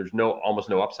almost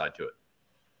no upside to it.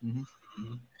 Mm-hmm.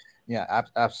 Mm-hmm. Yeah,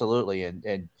 absolutely.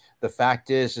 And the fact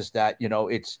is that,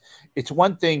 it's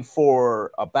one thing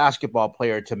for a basketball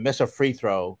player to miss a free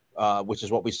throw, which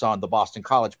is what we saw in the Boston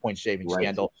College point shaving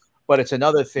scandal. But it's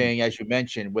another thing, as you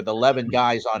mentioned, with 11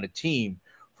 guys on a team,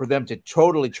 for them to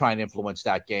totally try and influence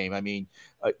that game. I mean,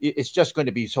 it's just going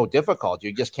to be so difficult.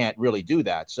 You just can't really do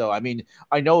that. So, I mean,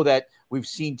 I know that we've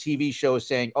seen TV shows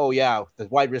saying, oh, yeah, the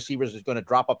wide receivers is going to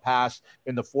drop a pass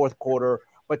in the fourth quarter.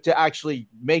 But to actually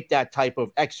make that type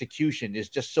of execution is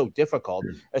just so difficult,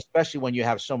 especially when you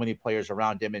have so many players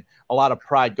around him and a lot of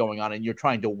pride going on, and you're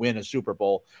trying to win a Super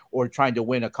Bowl or trying to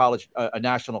win a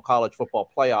national college football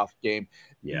playoff game.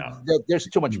 Yeah, there's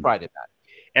too much pride in that.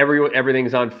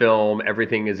 Everything's on film.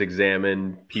 Everything is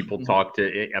examined. People talk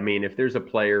to. I mean, if there's a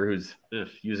player who's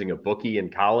using a bookie in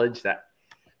college, that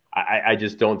I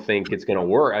just don't think it's going to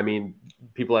work. I mean,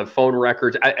 people have phone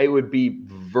records. It would be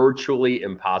virtually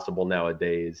impossible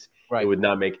nowadays. Right. It would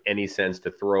not make any sense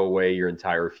to throw away your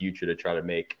entire future to try to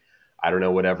make, I don't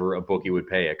know, whatever a bookie would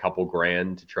pay, a couple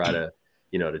grand to try to,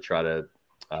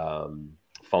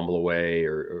 fumble away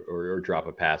or drop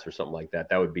a pass or something like that.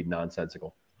 That would be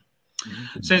nonsensical.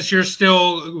 Since you're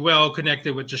still well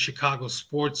connected with the Chicago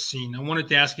sports scene, I wanted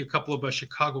to ask you a couple of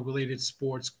Chicago-related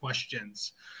sports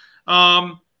questions.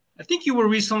 I think you were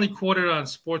recently quoted on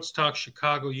Sports Talk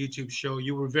Chicago YouTube show.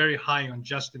 You were very high on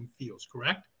Justin Fields,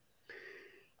 correct?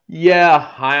 Yeah,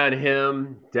 high on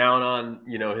him, down on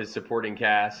his supporting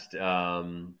cast.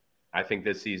 I think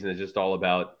this season is just all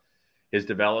about his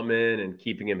development and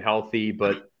keeping him healthy.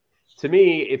 But to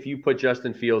me, if you put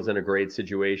Justin Fields in a great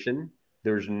situation,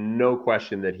 there's no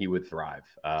question that he would thrive.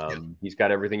 He's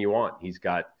got everything you want. He's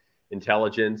got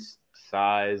intelligence,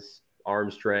 size,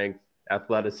 arm strength,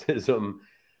 athleticism,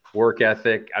 work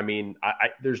ethic. I mean,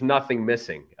 there's nothing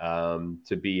missing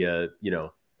to be a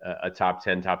top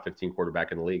 10, top 15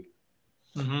 quarterback in the league.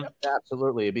 Mm-hmm.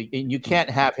 Absolutely. And you can't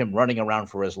have him running around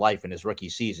for his life in his rookie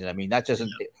season. I mean, that doesn't,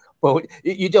 well,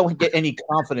 you don't get any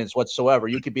confidence whatsoever.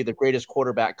 You could be the greatest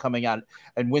quarterback coming out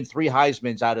and win 3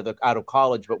 Heismans out of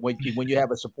college. But when you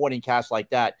have a supporting cast like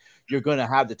that, you're going to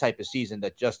have the type of season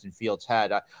that Justin Fields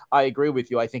had. I agree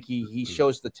with you. I think he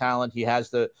shows the talent. He has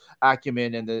the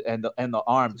acumen and the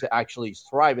arm to actually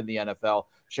thrive in the NFL.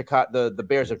 The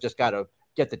Bears have just got to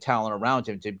get the talent around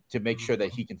him to make sure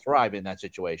that he can thrive in that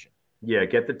situation. Yeah,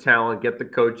 get the talent, get the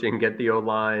coaching, get the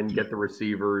O-line, get the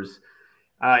receivers,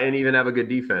 and even have a good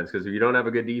defense. Because if you don't have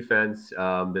a good defense,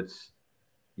 that's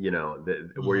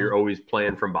where you're always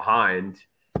playing from behind,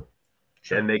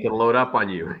 and they can load up on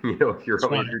you. If you're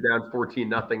down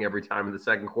 14-0 every time in the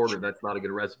second quarter, that's not a good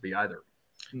recipe either.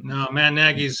 No, Matt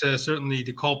Nagy's certainly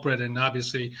the culprit, and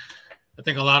obviously, I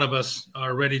think a lot of us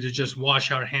are ready to just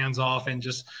wash our hands off and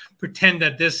just pretend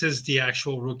that this is the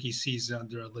actual rookie season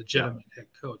under a legitimate head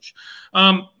coach.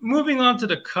 Moving on to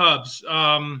the Cubs,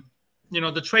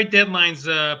 the trade deadline's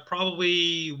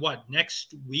probably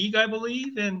next week, I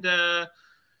believe. And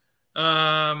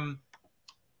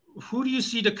who do you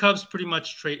see the Cubs pretty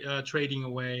much trading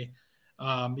away?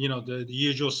 The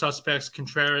usual suspects: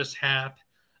 Contreras, Happ,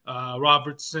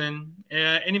 Robertson.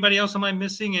 Anybody else am I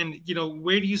missing? And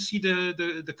where do you see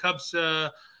the Cubs?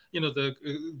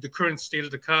 The current state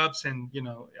of the Cubs, and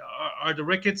are the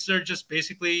Ricketts are just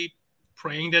basically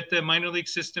praying that the minor league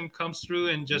system comes through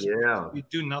and just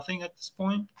do nothing at this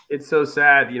point? It's so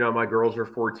sad. My girls are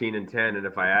 14 and 10,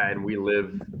 and we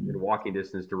live in walking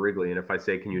distance to Wrigley. And if I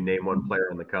say, "Can you name one player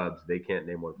on the Cubs?" they can't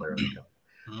name one player on the Cubs.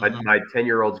 My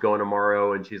 10-year-old's going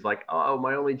tomorrow, and she's like, "Oh,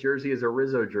 my only jersey is a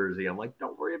Rizzo jersey." I'm like,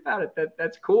 "Don't worry about it.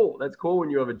 That's cool. That's cool when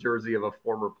you have a jersey of a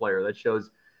former player. That shows,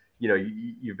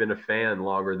 you've been a fan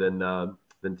longer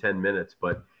than 10 minutes."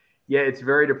 But yeah, it's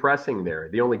very depressing there.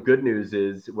 The only good news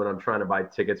is when I'm trying to buy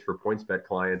tickets for PointsBet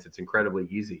clients, it's incredibly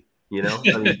easy.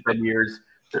 Some years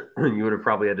you would have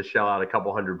probably had to shell out a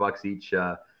couple $100 each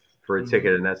for a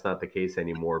ticket, and that's not the case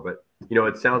anymore. But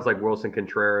it sounds like Wilson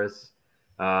Contreras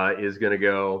is going to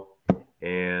go,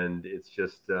 and it's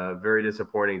just very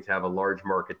disappointing to have a large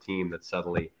market team that's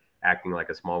suddenly acting like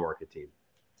a small market team.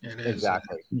 It is.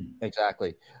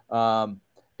 Exactly.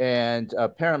 And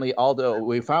apparently, although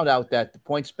we found out that the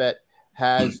PointsBet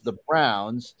has the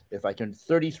Browns, if I can,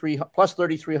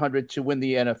 3,300 to win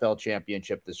the NFL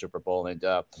championship, the Super Bowl. And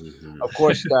of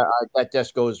course, that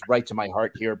just goes right to my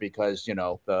heart here because,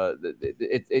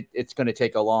 it's going to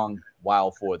take a long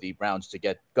while for the Browns to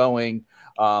get going.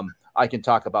 I can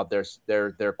talk about their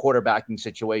quarterbacking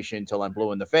situation till I'm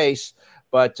blue in the face,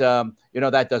 but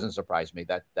that doesn't surprise me.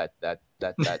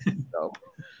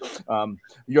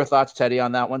 Your thoughts, Teddy,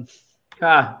 on that one?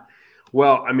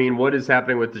 Well, I mean, what is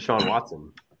happening with Deshaun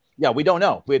Watson? Yeah, we don't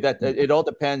know. It all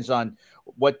depends on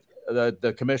what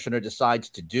the commissioner decides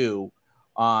to do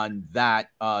on that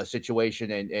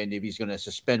situation, and if he's going to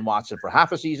suspend Watson for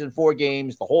half a season, 4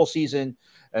 games, the whole season,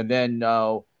 and then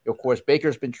of course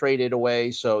Baker's been traded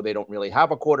away, so they don't really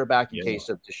have a quarterback in case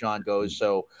of Deshaun goes.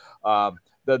 So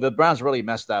the Browns really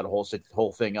messed that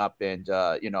whole thing up, and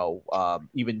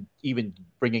even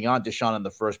bringing on Deshaun in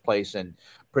the first place and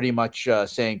pretty much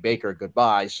saying Baker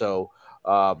goodbye. So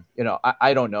I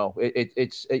don't know.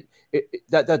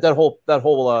 That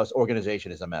whole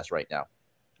organization is a mess right now.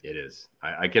 It is.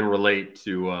 I can relate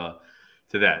to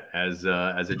that as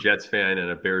a Jets fan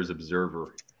and a Bears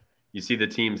observer. You see the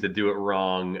teams that do it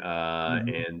wrong,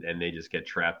 and they just get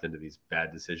trapped into these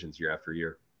bad decisions year after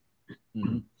year.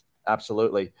 Mm-hmm.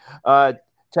 Absolutely.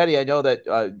 Teddy, I know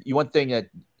that one thing that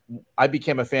I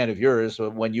became a fan of yours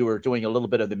when you were doing a little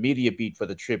bit of the media beat for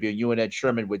the Tribune. You and Ed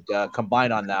Sherman would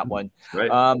combine on that one.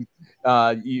 Right.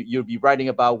 You'd be writing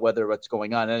about what's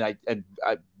going on, and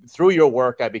I through your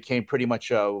work, I became pretty much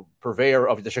a purveyor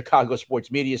of the Chicago sports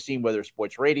media scene, whether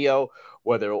sports radio,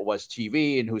 whether it was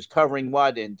TV, and who's covering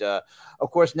what. And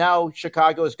of course, now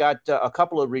Chicago's got a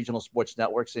couple of regional sports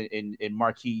networks in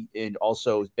Marquee and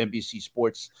also NBC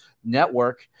Sports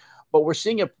Network. But we're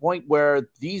seeing a point where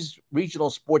these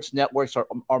regional sports networks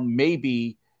are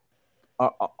maybe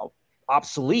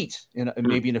obsolete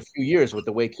maybe in a few years with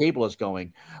the way cable is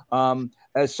going.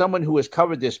 As someone who has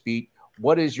covered this beat,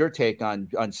 What is your take on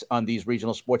these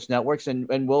regional sports networks?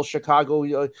 And will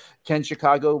Chicago,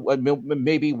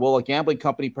 maybe will a gambling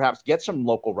company perhaps get some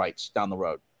local rights down the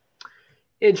road?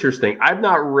 Interesting. I've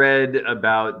not read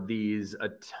about these a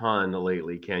ton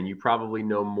lately, Ken. You probably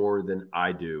know more than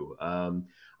I do.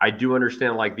 I do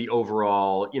understand like the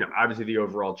overall, obviously the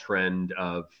overall trend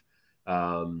of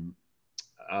cord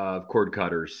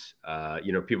cutters.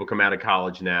 People come out of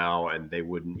college now and they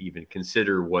wouldn't even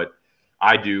consider what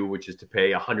I do, which is to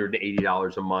pay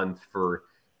 $180 a month for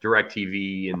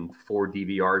DirecTV and 4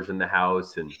 DVRs in the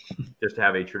house and just to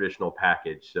have a traditional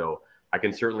package. So I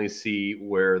can certainly see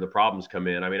where the problems come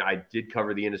in. I mean, I did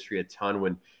cover the industry a ton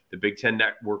when the Big Ten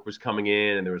Network was coming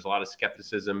in, and there was a lot of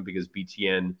skepticism because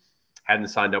BTN hadn't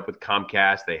signed up with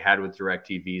Comcast. They had with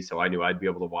DirecTV, so I knew I'd be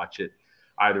able to watch it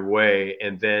either way.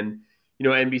 And then,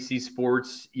 NBC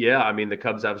Sports, I mean, the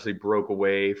Cubs obviously broke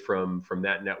away from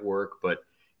that network, but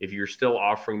if you're still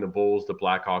offering the Bulls, the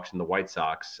Blackhawks, and the White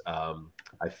Sox,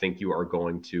 I think you are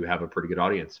going to have a pretty good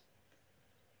audience.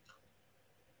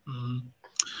 Mm-hmm.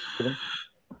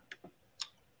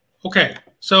 Okay,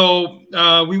 so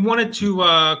we wanted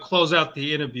to close out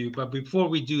the interview, but before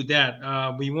we do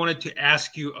that, we wanted to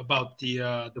ask you about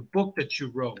the book that you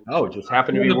wrote. Oh, just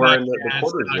happened to be wearing the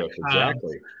quarter joke,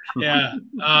 exactly. Yeah,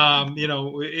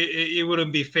 it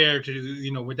wouldn't be fair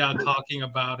to without talking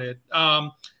about it.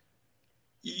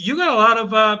 You got a lot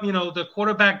of the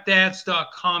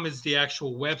quarterbackdads.com is the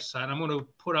actual website. I'm going to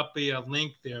put up a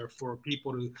link there for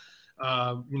people to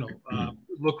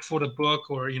look for the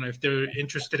book, or if they're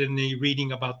interested in the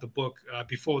reading about the book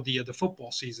before the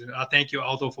football season. Thank you,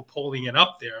 Aldo, for pulling it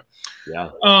up there. Yeah.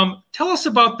 Tell us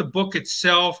about the book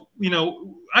itself.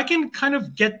 I can kind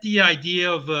of get the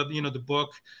idea of the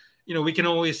book. We can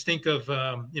always think of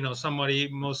somebody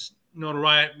most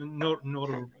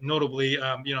notably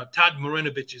Todd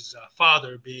Marinovich's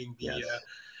father being the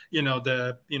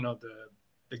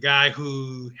the guy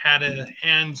who had a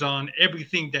hands on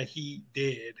everything that he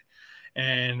did,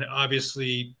 and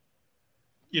obviously,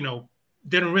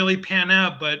 didn't really pan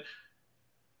out. But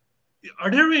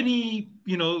are there any,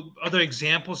 other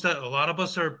examples that a lot of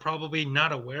us are probably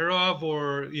not aware of,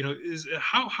 or, is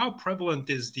how prevalent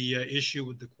is the issue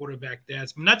with the quarterback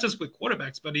dads, not just with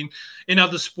quarterbacks, but in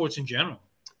other sports in general?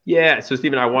 Yeah. So,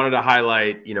 Stephen, I wanted to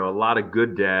highlight, a lot of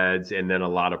good dads and then a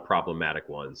lot of problematic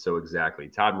ones. So exactly.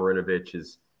 Todd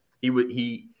Marinovich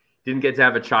he didn't get to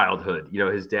have a childhood.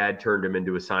 His dad turned him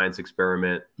into a science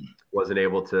experiment, wasn't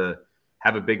able to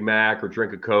have a Big Mac or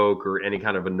drink a Coke or any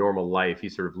kind of a normal life. He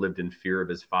sort of lived in fear of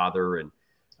his father. And,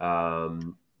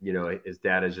 his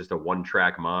dad is just a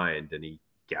one-track mind, and he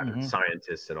gathered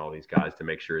scientists and all these guys to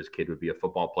make sure his kid would be a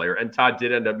football player. And Todd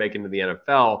did end up making it to the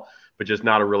NFL, but just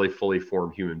not a really fully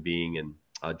formed human being and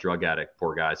a drug addict,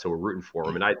 poor guy. So we're rooting for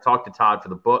him. And I talked to Todd for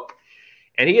the book,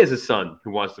 and he has a son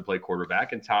who wants to play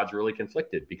quarterback, and Todd's really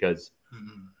conflicted because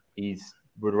he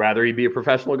would rather he be a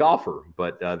professional golfer,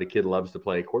 but the kid loves to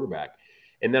play quarterback.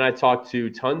 And then I talked to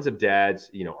tons of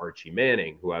dads, Archie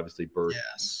Manning, who obviously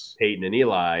birthed Peyton and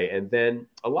Eli, and then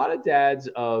a lot of dads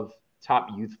of top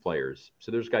youth players.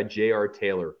 So there's a guy, J.R.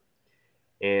 Taylor,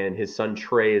 and his son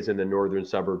Trey is in the northern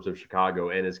suburbs of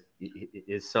Chicago, and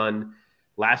his son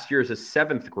last year as a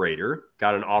 7th grader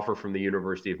got an offer from the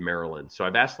University of Maryland. So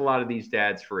I've asked a lot of these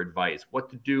dads for advice,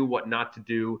 what to do, what not to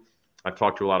do. I've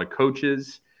talked to a lot of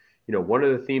coaches. One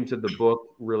of the themes of the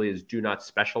book really is do not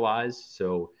specialize.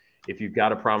 So if you've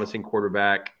got a promising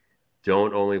quarterback,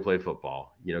 don't only play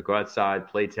football. Go outside,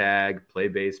 play tag, play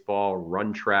baseball,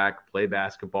 run track, play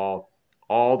basketball.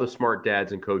 All the smart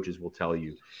dads and coaches will tell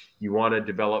you, you want to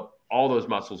develop all those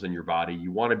muscles in your body.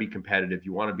 You want to be competitive.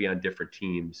 You want to be on different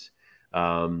teams.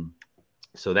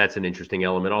 So that's an interesting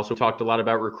element. Also talked a lot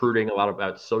about recruiting, a lot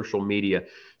about social media.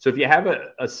 So if you have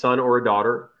a son or a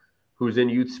daughter who's in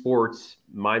youth sports,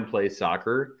 mine plays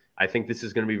soccer, I think this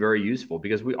is going to be very useful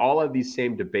because we all have these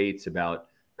same debates about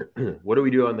what do we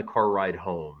do on the car ride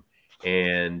home?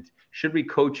 And should we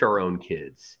coach our own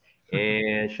kids?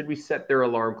 And should we set their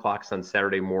alarm clocks on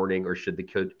Saturday morning, or should the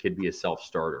kid be a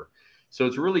self-starter? So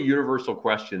it's really universal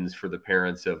questions for the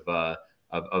parents of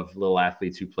little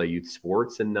athletes who play youth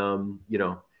sports. And,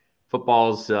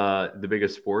 football's the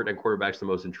biggest sport and quarterback's the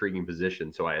most intriguing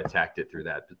position. So I attacked it through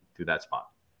that spot.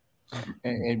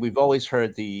 And we've always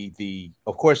heard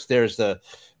of course, there's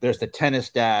the tennis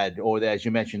dad, or as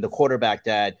you mentioned, the quarterback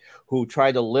dad, who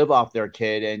try to live off their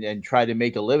kid and try to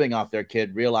make a living off their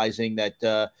kid, realizing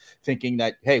that, thinking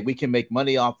that, hey, we can make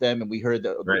money off them. And we heard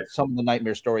some of the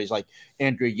nightmare stories, like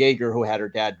Andrea Yeager, who had her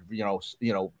dad,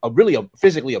 a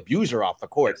physically abuse her off the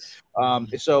court.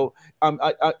 So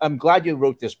I'm glad you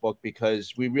wrote this book,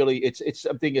 because it's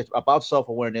something about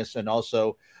self-awareness, and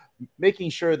also making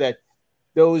sure that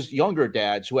those younger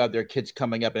dads who have their kids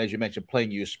coming up, and as you mentioned,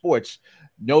 playing youth sports,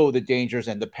 know the dangers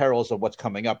and the perils of what's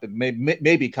coming up, and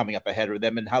may be coming up ahead of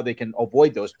them, and how they can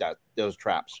avoid those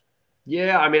traps.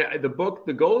 Yeah, I mean, the book,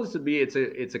 the goal is to be,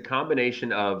 it's a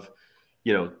combination of,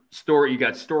 story. You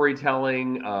got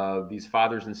storytelling of these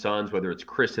fathers and sons, whether it's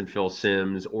Chris and Phil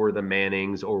Simms, or the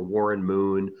Mannings, or Warren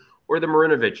Moon, or the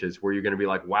Marinoviches, where you're going to be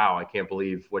like, wow, I can't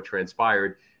believe what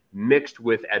transpired, mixed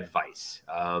with advice.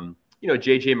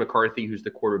 JJ McCarthy, who's the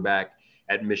quarterback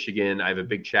at Michigan, I have a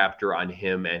big chapter on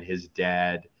him and his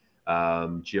dad,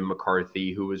 Jim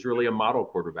McCarthy, who was really a model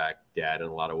quarterback dad in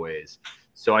a lot of ways.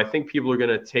 So I think people are going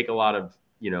to take a lot of,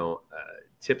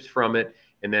 tips from it.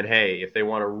 And then, hey, if they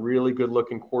want a really good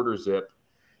looking quarter zip,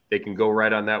 they can go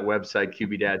right on that website,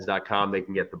 QBDads.com. They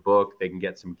can get the book. They can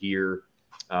get some gear.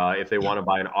 If they want to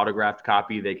buy an autographed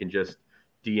copy, they can just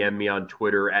DM me on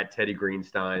Twitter at Teddy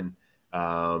Greenstein.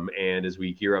 And as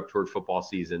we gear up toward football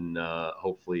season,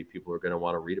 hopefully people are going to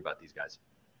want to read about these guys.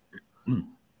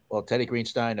 Well, Teddy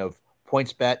Greenstein of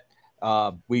PointsBet,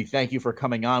 we thank you for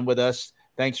coming on with us.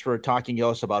 Thanks for talking to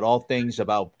us about all things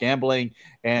about gambling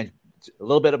and a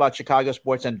little bit about Chicago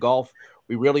sports and golf.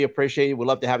 We really appreciate it. We'd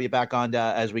love to have you back on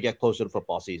as we get closer to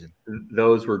football season.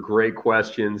 Those were great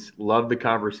questions. Love the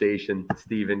conversation.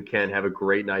 Stephen, Ken, have a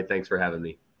great night. Thanks for having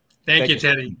me. Thank you,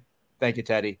 Teddy. Thank you,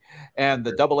 Teddy. And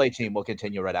the AA team will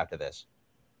continue right after this.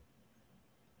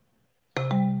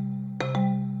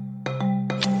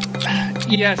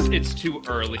 Yes, it's too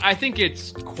early. I think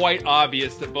it's quite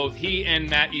obvious that both he and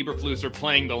Matt Eberflus are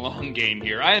playing the long game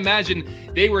here. I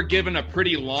imagine they were given a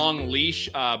pretty long leash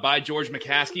by George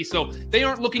McCaskey, so they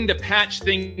aren't looking to patch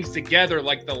things together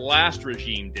like the last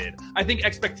regime did. I think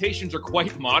expectations are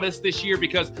quite modest this year,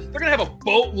 because they're going to have a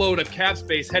boatload of cap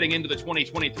space heading into the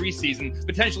 2023 season,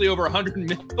 potentially over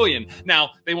 $100 million.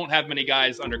 Now, they won't have many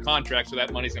guys under contract, so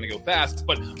that money's going to go fast,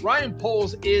 but Ryan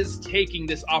Poles is taking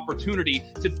this opportunity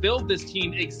to build this team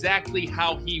exactly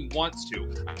how he wants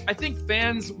to. I think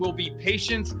fans will be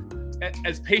patient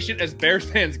as Bears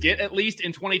fans get, at least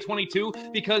in 2022,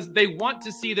 because they want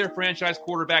to see their franchise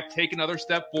quarterback take another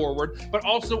step forward, but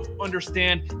also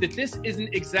understand that this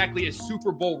isn't exactly a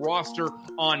Super Bowl roster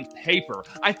on paper.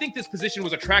 I think this position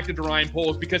was attractive to Ryan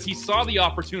Poles because he saw the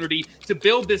opportunity to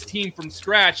build this team from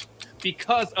scratch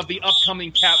because of the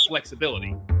upcoming cap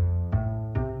flexibility.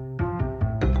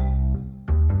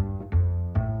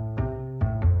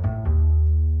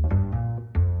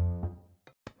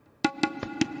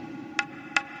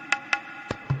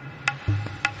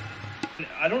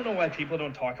 I don't know why people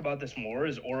don't talk about this more,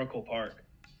 is Oracle Park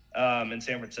in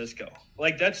San Francisco.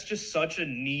 Like, that's just such a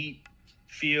neat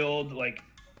field. Like,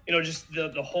 just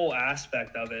the whole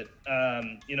aspect of it.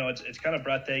 It's kind of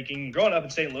breathtaking. Growing up in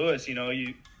St. Louis,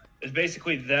 it's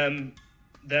basically them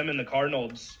and the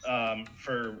Cardinals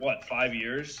for 5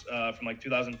 years, from like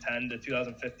 2010 to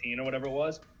 2015 or whatever it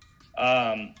was.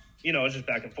 It's just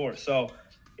back and forth. So,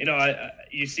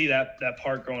 you see that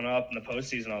park growing up in the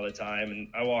postseason all the time, and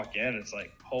I walk in, it's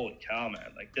like, holy cow,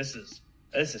 man! Like, this is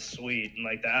sweet, and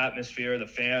like the atmosphere, the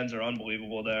fans are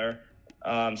unbelievable there.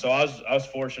 So I was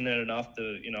fortunate enough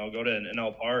to go to an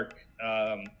NL Park,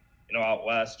 out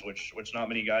west, which not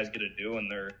many guys get to do in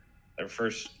their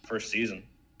first season.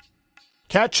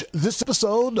 Catch this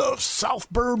episode of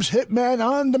South Burbs Hitman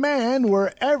on Demand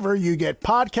wherever you get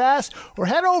podcasts, or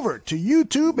head over to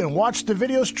YouTube and watch the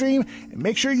video stream, and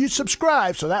make sure you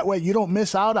subscribe so that way you don't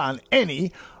miss out on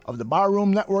any of the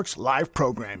Barroom Network's live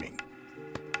programming.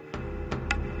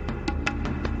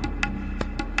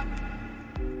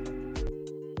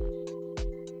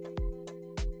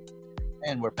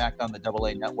 And we're back on the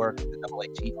AA Network, the AA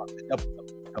team on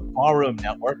the Barroom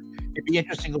Network. It'd be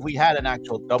interesting if we had an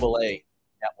actual AA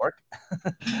network.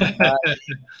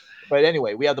 But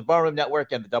anyway, we have the Barroom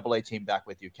Network and the AA team back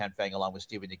with you, Ken Fang, along with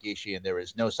Stephen Nagishi, and there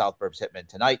is no South Burbs Hitman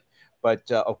tonight. But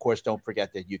of course, don't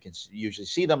forget that you can usually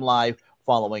see them live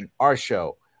following our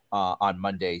show on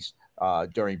Mondays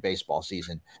during baseball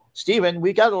season. Stephen,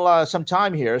 we got some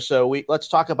time here, so let's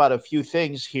talk about a few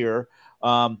things here.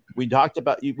 We talked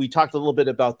a little bit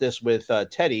about this with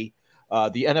Teddy.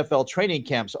 The NFL training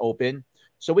camps open,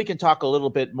 so we can talk a little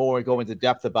bit more, go into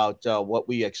depth about what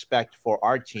we expect for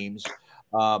our teams.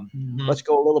 Let's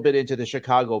go a little bit into the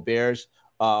Chicago Bears.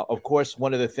 Of course,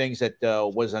 one of the things that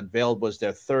was unveiled was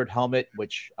their third helmet,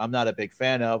 which I'm not a big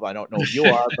fan of. I don't know if you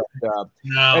are, but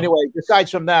No. Anyway,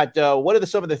 besides from that, what are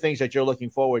some of the things that you're looking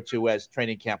forward to as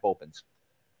training camp opens?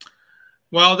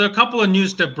 Well, there are a couple of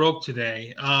news that broke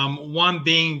today. One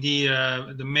being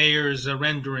the mayor's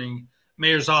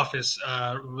mayor's office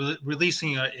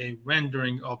releasing a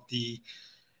rendering of the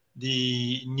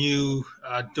new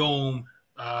dome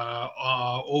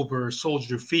over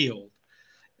Soldier Field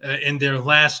in their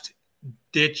last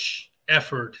ditch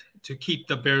effort to keep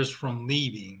the Bears from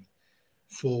leaving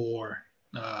for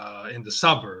in the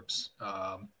suburbs,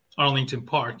 Arlington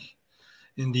Park,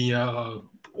 in the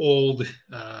old,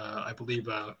 I believe,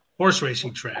 horse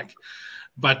racing track.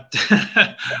 But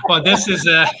well, this is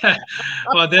well,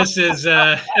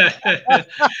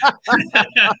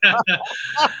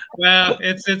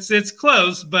 it's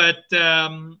close. But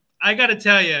I got to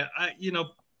tell you,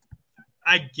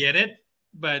 I get it,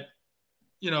 but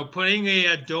putting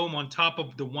a dome on top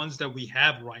of the ones that we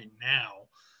have right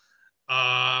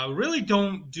now really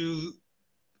don't do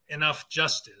enough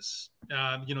justice.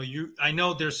 I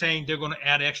know they're saying they're going to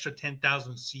add extra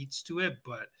 10,000 seats to it,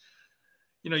 but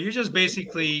you're just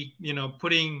basically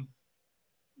putting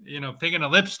pig in a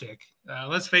lipstick.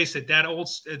 Let's face it, that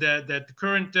the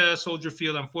current Soldier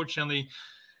Field, unfortunately,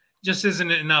 just isn't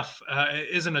enough,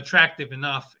 isn't attractive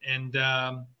enough, and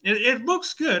it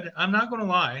looks good. I'm not going to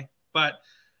lie, but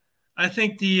I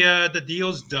think the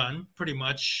deal's done pretty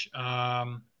much.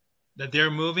 That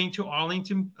they're moving to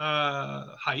Arlington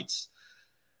Heights.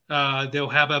 They'll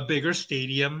have a bigger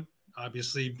stadium,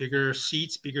 obviously bigger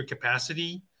seats, bigger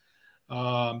capacity.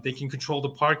 They can control the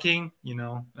parking,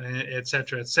 et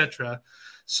cetera, et cetera.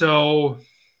 So,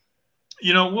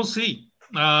 we'll see.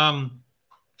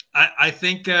 I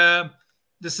think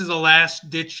this is a last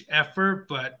ditch effort,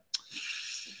 but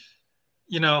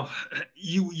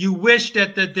you wish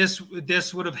that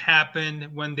this would have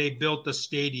happened when they built the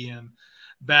stadium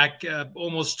back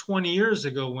almost 20 years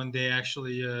ago, when they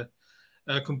actually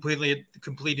completed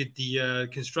the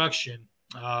construction.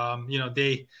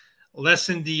 They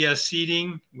lessened the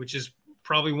seating, which is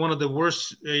probably one of the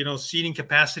worst seating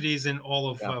capacities in all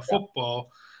of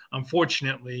football,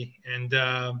 unfortunately. And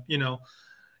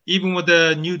even with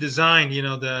the new design,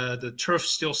 the turf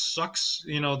still sucks.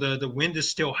 The wind is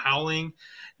still howling.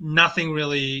 Nothing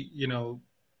really,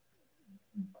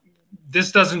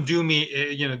 this doesn't do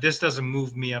me, this doesn't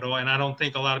move me at all. And I don't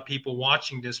think a lot of people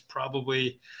watching this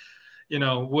probably,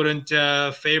 wouldn't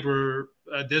favor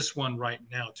this one right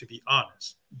now, to be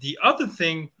honest. The other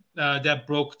thing that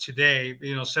broke today,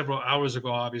 several hours ago,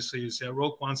 obviously, is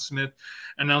Roquan Smith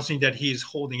announcing that he's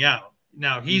holding out.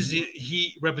 Now,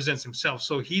 he represents himself,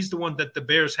 so he's the one that the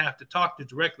Bears have to talk to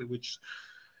directly, which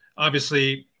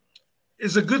obviously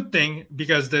is a good thing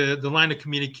because the line of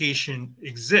communication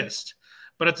exists.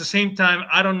 But at the same time,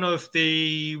 I don't know if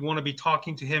they want to be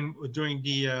talking to him during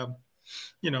the,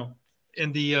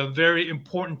 in the very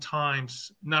important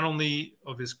times, not only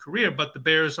of his career, but the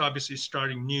Bears obviously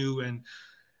starting new, and,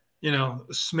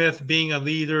 Smith being a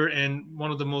leader and one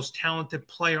of the most talented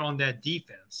player on that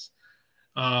defense.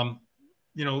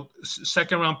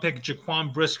 Second round pick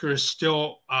Jaquan Brisker is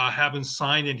still haven't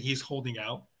signed, and he's holding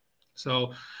out.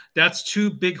 So that's two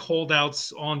big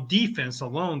holdouts on defense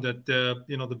alone that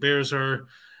the Bears are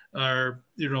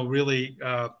really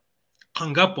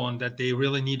hung up on, that they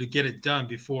really need to get it done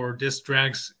before this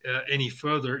drags any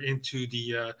further into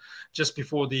the just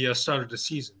before the start of the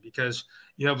season, because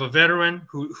you have a veteran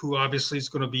who obviously is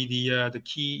going to be the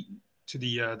key to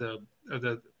the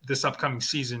this upcoming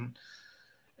season,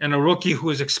 and a rookie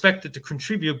who is expected to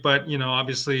contribute, but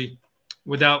obviously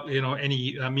without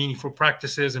any meaningful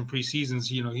practices and preseasons,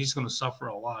 he's going to suffer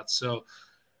a lot. So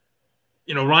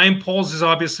Ryan Poles is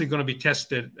obviously going to be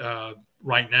tested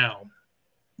right now.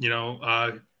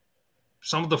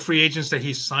 Some of the free agents that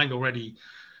he's signed already,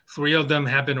 3 of them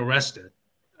have been arrested.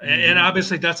 And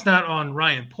obviously that's not on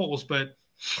Ryan Poles, but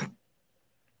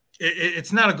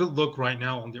it's not a good look right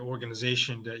now on the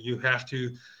organization that you have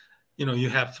to, you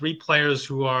have 3 players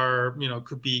who are,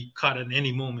 could be cut at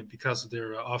any moment because of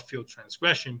their off-field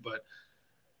transgression. But,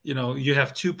 you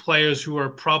have 2 players who are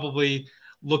probably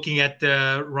looking at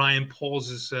Ryan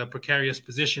Poles' precarious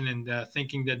position and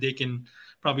thinking that they can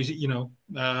probably,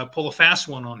 pull a fast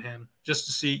one on him just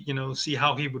to see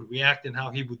how he would react and how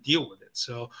he would deal with it.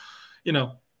 So,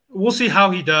 we'll see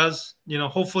how he does.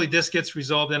 Hopefully this gets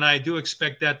resolved, and I do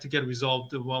expect that to get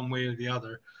resolved one way or the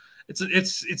other.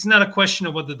 It's not a question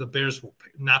of whether the Bears will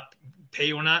not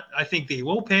pay or not. I think they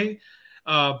will pay,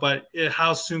 but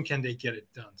how soon can they get it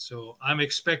done? So I'm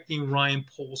expecting Ryan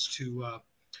Poles to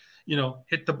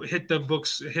hit the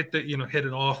books, hit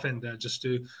it off, and just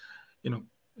to,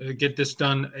 get this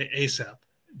done ASAP.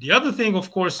 The other thing,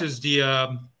 of course, is the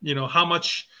how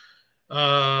much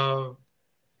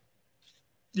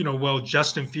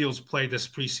Justin Fields played this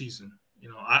preseason.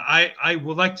 I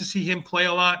would like to see him play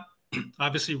a lot.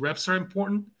 Obviously, reps are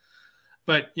important,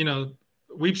 but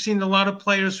we've seen a lot of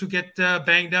players who get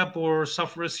banged up or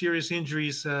suffer serious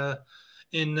injuries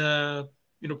in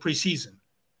preseason,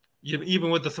 even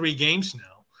with the 3 games now.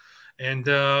 And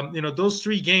those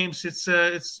 3 games,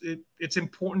 it's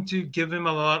important to give him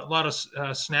a lot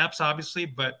of snaps, obviously,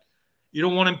 but you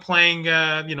don't want him playing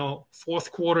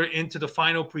fourth quarter into the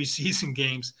final preseason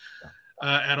games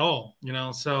at all.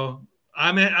 So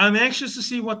I'm anxious to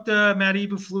see what Matt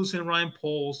Eberflus and Ryan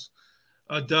Poles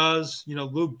does.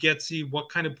 Luke Getsy, what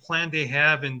kind of plan they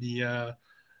have in the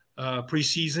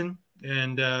preseason,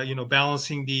 and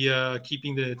balancing the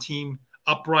keeping the team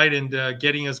upright and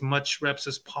getting as much reps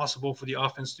as possible for the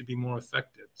offense to be more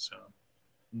effective. So,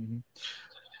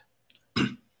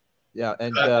 yeah,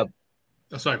 and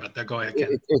sorry about that. Go ahead,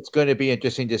 Ken. It's going to be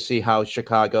interesting to see how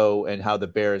Chicago and how the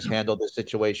Bears handle this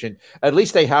situation. At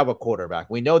least they have a quarterback.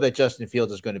 We know that Justin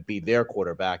Fields is going to be their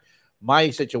quarterback.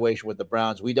 My situation with the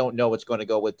Browns, we don't know what's going to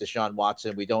go with Deshaun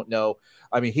Watson. We don't know.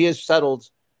 I mean, he has settled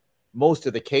most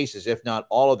of the cases, if not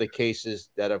all of the cases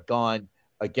that have gone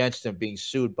against him, being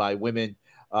sued by women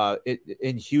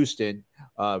in Houston.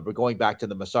 We're going back to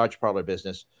the massage parlor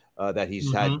business that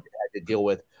he's had to deal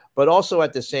with. But also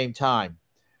at the same time,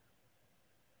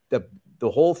 the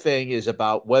whole thing is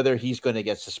about whether he's going to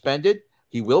get suspended.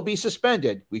 He will be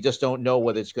suspended. We just don't know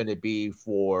whether it's going to be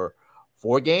for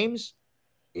 4 games,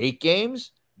 8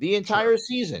 games, the entire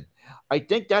season. I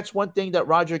think that's one thing that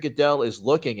Roger Goodell is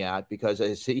looking at, because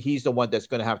he's the one that's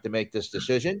going to have to make this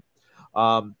decision.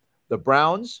 The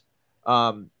Browns,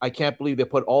 I can't believe they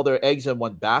put all their eggs in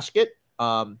one basket.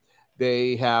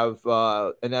 They have,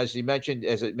 and as it mentioned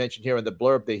here in the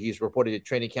blurb, that he's reported to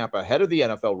training camp ahead of the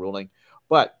NFL ruling.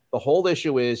 But the whole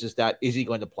issue is that is he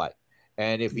going to play?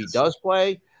 And if he does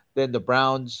play, then the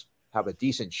Browns have a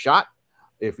decent shot.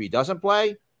 If he doesn't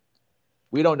play,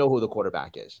 we don't know who the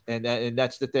quarterback is. And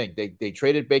that's the thing. They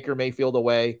traded Baker Mayfield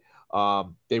away.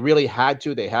 They really had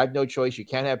to. They had no choice. You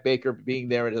can't have Baker being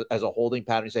there as a holding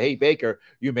pattern and say, hey, Baker,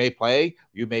 you may play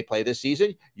this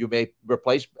season. You may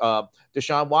replace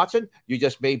Deshaun Watson. You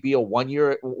just may be a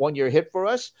one-year hit for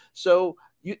us. So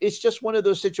it's just one of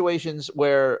those situations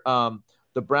where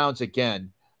the Browns,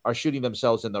 again, are shooting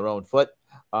themselves in their own foot.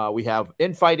 We have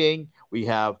infighting. We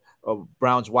have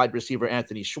Browns wide receiver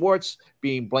Anthony Schwartz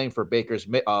being blamed for Baker's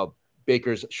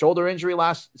shoulder injury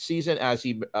last season, as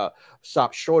he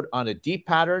stopped short on a deep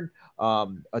pattern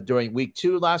during week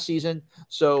 2 last season.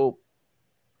 So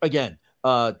again,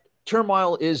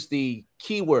 turmoil is the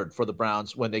key word for the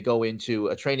Browns when they go into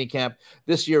a training camp.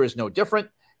 This year is no different.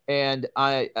 And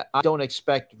I don't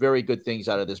expect very good things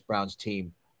out of this Browns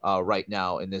team right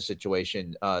now in this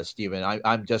situation, Stephen.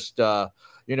 I'm just,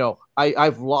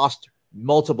 I've lost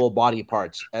multiple body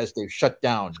parts as they've shut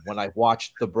down when I've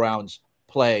watched the Browns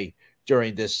play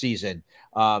during this season.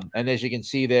 And as you can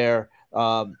see there,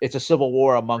 it's a civil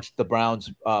war amongst the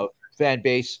Browns fan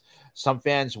base. Some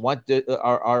fans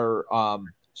are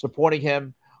supporting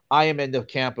him. I am in the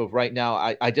camp of right now.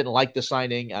 I didn't like the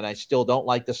signing, and I still don't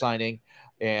like the signing.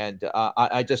 And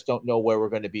I just don't know where we're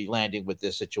going to be landing with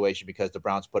this situation, because the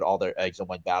Browns put all their eggs in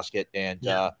one basket. And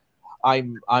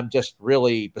I'm just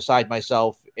really beside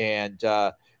myself, and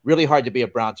really hard to be a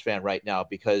Browns fan right now,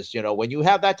 because, when you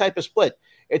have that type of split,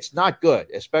 it's not good,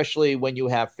 especially when you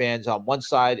have fans on one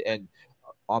side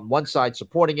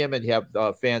supporting him, and you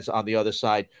have fans on the other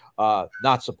side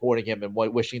not supporting him and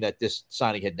wishing that this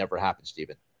signing had never happened,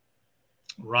 Stephen.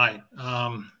 Right.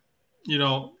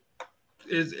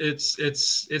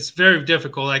 It's very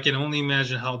difficult. I can only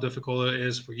imagine how difficult it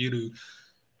is for you to,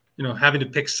 having to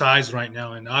pick sides right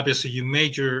now. And obviously you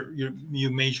made your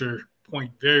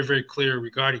point very, very clear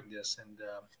regarding this. And,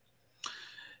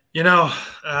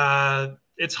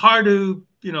 it's hard to,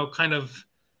 kind of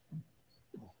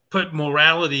put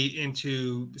morality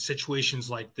into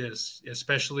situations like this,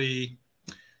 especially,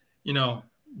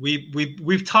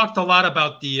 we've talked a lot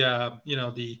about the,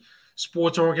 the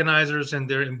sports organizers and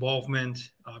their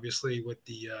involvement, obviously, with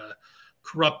the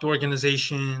corrupt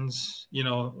organizations,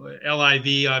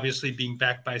 LIV obviously being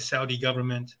backed by Saudi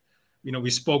government.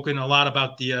 We've spoken a lot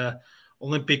about the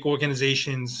Olympic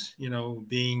organizations,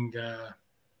 being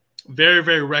very,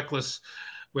 very reckless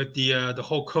with the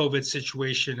whole COVID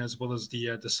situation, as well as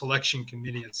the selection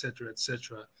committee, et cetera, et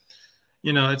cetera.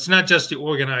 It's not just the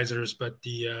organizers, but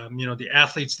the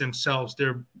athletes themselves.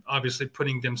 They're obviously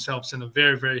putting themselves in a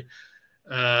very, very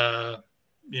a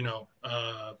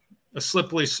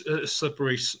slippery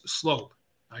slope,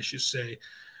 I should say,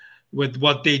 with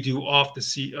what they do off the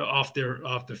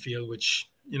field, which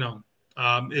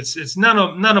it's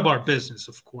none of our business,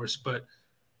 of course, but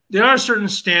there are certain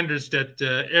standards that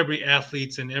every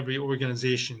athlete and every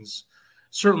organizations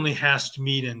certainly has to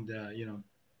meet, and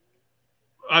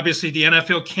obviously the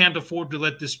NFL can't afford to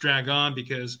let this drag on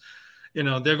because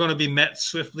they're going to be met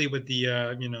swiftly with the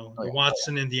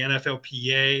Watson and the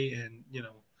NFLPA, and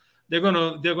they're going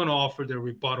to offer their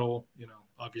rebuttal.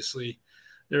 Obviously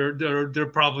there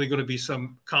probably going to be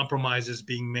some compromises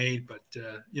being made, but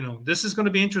this is going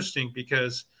to be interesting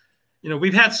because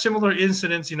we've had similar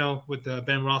incidents with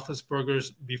Ben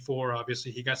Roethlisberger's before.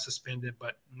 Obviously he got suspended,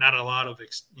 but not a lot of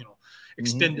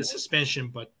extended suspension.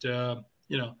 But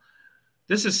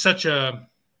this is such a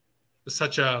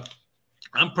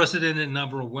unprecedented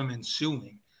number of women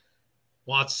suing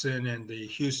Watson and the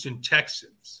Houston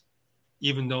Texans,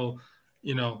 even though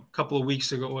a couple of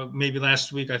weeks ago, or maybe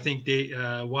last week, I think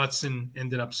Watson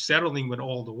ended up settling with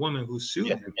all the women who sued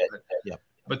him.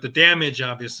 But the damage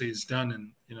obviously is done,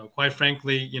 and quite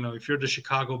frankly, if you're the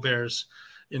Chicago Bears,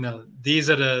 these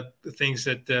are the things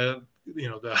that the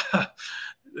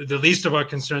least of our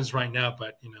concerns right now.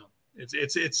 But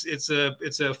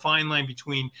it's a fine line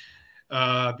between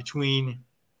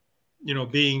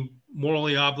being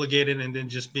morally obligated and then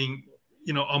just being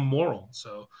immoral.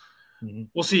 So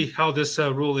we'll see how this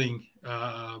ruling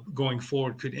going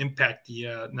forward could impact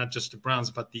the not just the Browns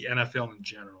but the NFL in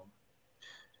general.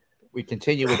 We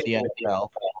continue with the NFL,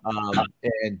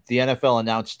 and the NFL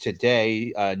announced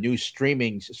today a new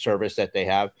streaming service that they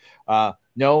have.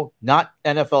 No, not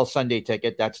NFL Sunday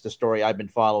Ticket. That's the story I've been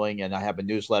following, and I have a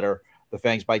newsletter, the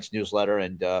Fangs Bites newsletter,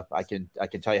 and I can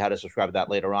tell you how to subscribe to that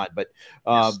later on. But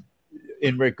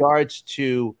in regards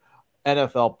to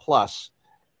NFL Plus,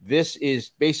 this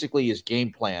is basically his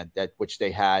game plan which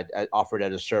they had offered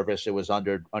as a service. It was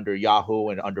under Yahoo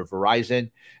and under Verizon.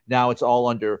 Now it's all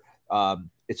under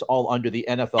the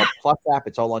NFL Plus app.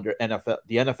 It's all under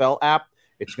the NFL app.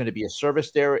 It's going to be a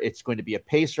service there. It's going to be a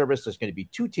pay service. There's going to be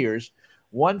two tiers.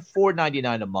 One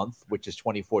 $4.99 a month, which is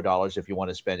 $24 if you want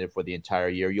to spend it for the entire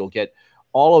year. You'll get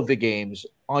all of the games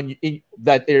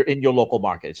that are in your local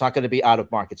market. It's not going to be out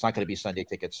of market. It's not going to be Sunday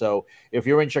Ticket. So if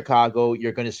you're in Chicago,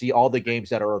 you're going to see all the games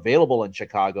that are available in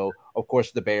Chicago. Of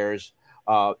course, the Bears,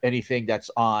 anything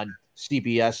that's on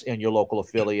CBS and your local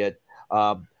affiliate,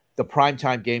 the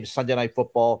primetime games, Sunday Night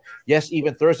Football. Yes,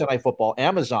 even Thursday Night Football.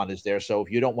 Amazon is there. So if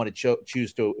you don't want to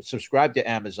choose to subscribe to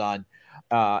Amazon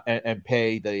and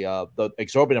pay the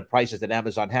exorbitant prices that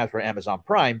Amazon has for Amazon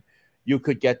Prime, you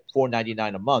could get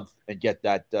 $4.99 a month and get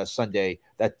that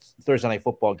that Thursday Night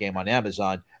Football game on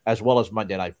Amazon, as well as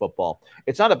Monday Night Football.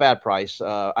 It's not a bad price.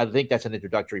 I think that's an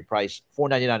introductory price.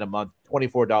 $4.99 a month,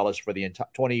 $24 for the entire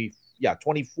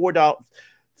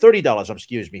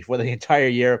 $30, for the entire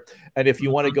year. And if you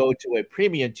want to go to a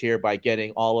premium tier by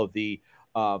getting all of the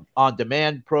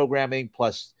on-demand programming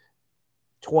plus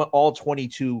all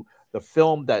 22, the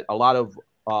film that a lot of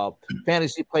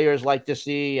fantasy players like to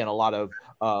see and a lot of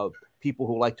people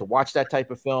who like to watch that type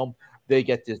of film, they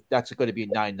get this. That's going to be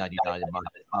 $9.99 a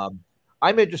month.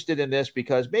 I'm interested in this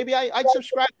because maybe I'd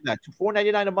subscribe to that.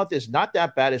 $4.99 a month is not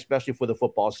that bad, especially for the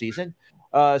football season.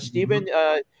 Stephen,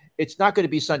 it's not going to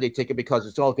be Sunday Ticket because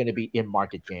it's all going to be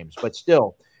in-market games. But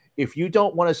still, if you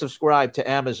don't want to subscribe to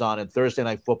Amazon and Thursday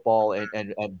Night Football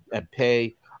and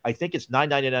pay, I think it's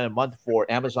 $9.99 a month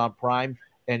for Amazon Prime,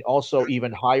 and also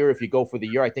even higher if you go for the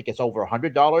year. I think it's over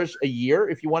 $100 a year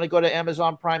if you want to go to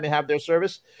Amazon Prime and have their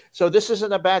service. So this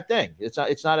isn't a bad thing. It's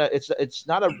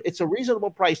a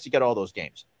reasonable price to get all those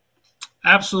games.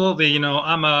 Absolutely.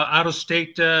 I'm a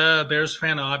out-of-state Bears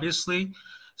fan, obviously.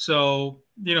 So,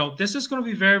 this is going to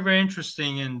be very, very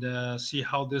interesting and see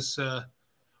how this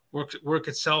work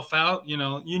itself out.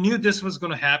 You knew this was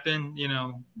going to happen,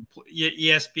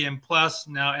 ESPN Plus,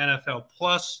 now NFL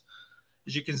Plus.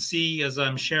 As you can see, as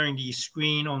I'm sharing the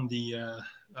screen on the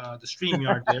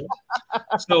StreamYard there.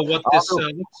 So what this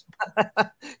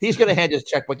he's going to hand his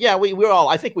checkbook. Yeah,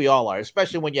 I think we all are,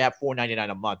 especially when you have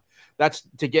 $4.99 a month. That's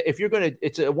to get if you're going to.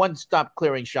 It's a one-stop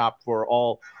clearing shop for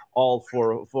all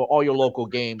your local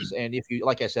games. And if you,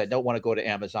 like I said, don't want to go to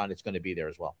Amazon, it's going to be there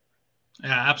as well.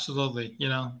 Yeah, absolutely.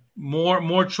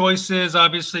 More choices.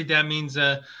 Obviously, that means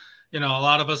a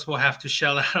lot of us will have to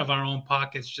shell out of our own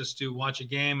pockets just to watch a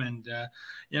game. And,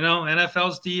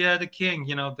 NFL's the king.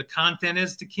 The content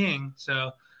is the king.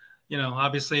 So,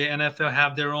 obviously NFL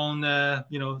have their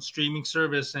own, streaming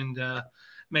service and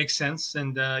makes sense.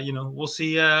 And, we'll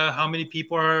see how many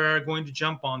people are going to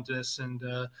jump on this. And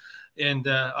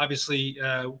obviously,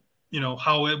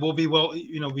 how it will be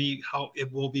how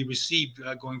it will be received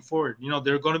going forward.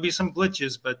 There are going to be some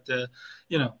glitches, but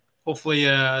hopefully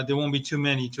there won't be too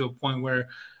many to a point where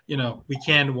we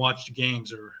can watch the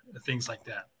games or things like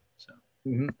that. So,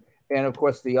 and of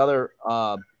course, the other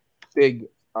big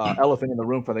elephant in the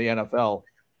room for the NFL,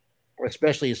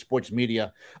 especially sports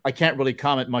media, I can't really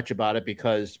comment much about it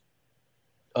because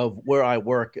of where I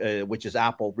work, which is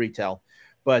Apple Retail.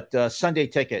 But Sunday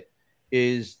Ticket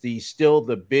is still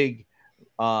the big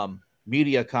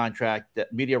media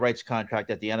rights contract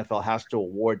that the NFL has to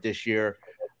award this year.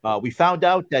 We found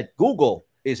out that Google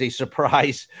is a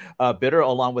surprise bidder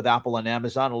along with Apple and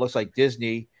Amazon. It looks like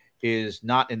Disney is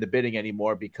not in the bidding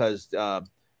anymore because the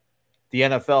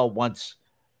NFL wants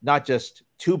not just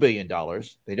 $2 billion.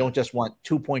 They don't just want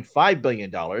 $2.5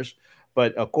 billion,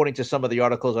 but according to some of the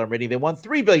articles I'm reading, they want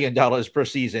 $3 billion per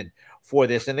season for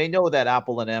this. And they know that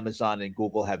Apple and Amazon and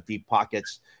Google have deep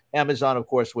pockets. Amazon, of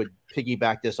course, would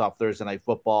piggyback this off Thursday Night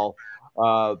Football.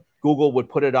 Google would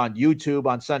put it on YouTube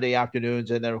on Sunday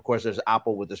afternoons. And then, of course, there's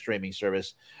Apple with the streaming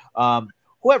service.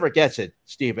 Whoever gets it,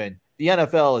 Stephen, the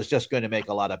NFL is just going to make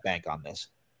a lot of bank on this.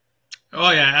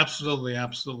 Oh, yeah, absolutely.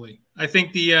 Absolutely. I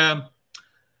think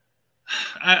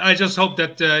I just hope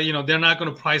that, they're not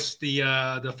going to price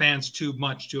the fans too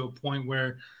much to a point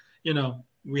where,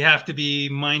 we have to be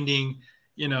minding,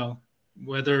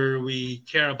 whether we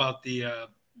care about the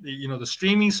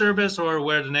streaming service or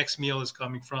where the next meal is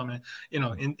coming from, and,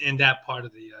 in that part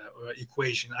of the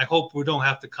equation. I hope we don't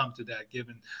have to come to that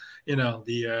given,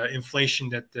 the inflation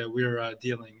that we're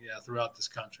dealing throughout this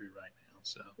country right now.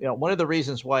 So, one of the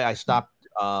reasons why I stopped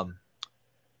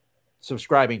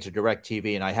subscribing to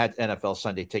DirecTV, and I had NFL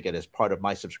Sunday Ticket as part of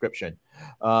my subscription,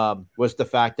 was the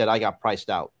fact that I got priced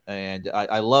out. And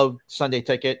I love Sunday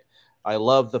Ticket. I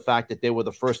love the fact that they were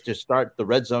the first to start the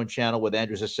Red Zone channel with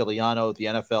Andrew Siciliano. The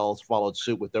NFL followed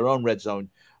suit with their own Red Zone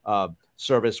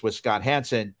service with Scott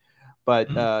Hansen. But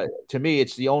to me,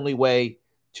 it's the only way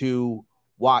to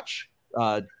watch.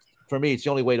 For me, it's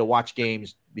the only way to watch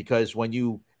games, because when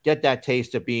you get that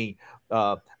taste of being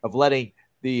of letting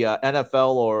the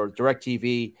NFL or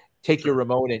DirecTV take your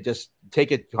remote and just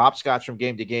take it hopscotch from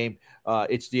game to game,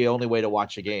 it's the only way to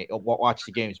watch the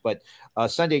games. But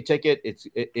Sunday Ticket,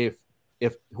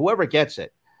 if whoever gets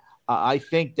it, I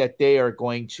think that they are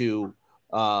going to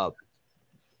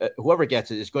whoever gets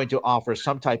it is going to offer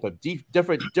some type of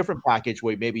different package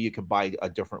where maybe you can buy a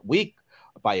different week,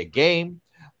 buy a game,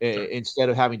 instead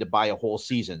of having to buy a whole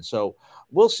season. So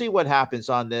we'll see what happens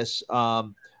on this.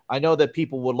 I know that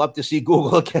people would love to see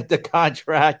Google get the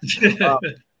contract.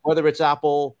 Whether it's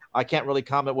Apple, I can't really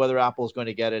comment whether Apple is going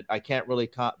to get it. I can't really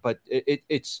but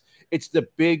it's the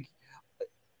big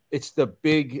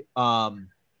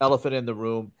elephant in the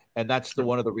room, and that's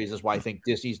one of the reasons why I think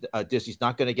Disney's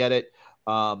not going to get it.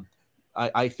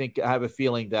 I think I have a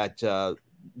feeling that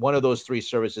one of those three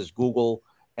services, Google,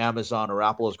 Amazon, or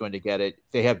Apple, is going to get it.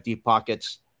 They have deep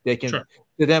pockets. They can,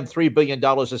 to them, $3 billion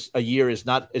a year is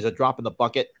a drop in the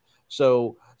bucket.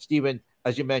 So, Stephen,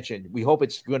 as you mentioned, we hope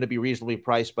it's going to be reasonably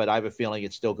priced, but I have a feeling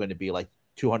it's still going to be like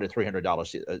 $200,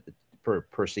 $300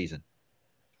 per season.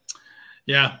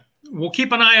 Yeah, we'll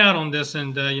keep an eye out on this,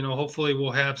 and hopefully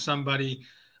we'll have somebody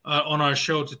on our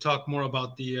show to talk more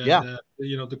about the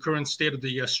current state of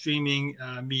the streaming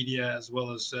media, as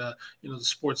well as the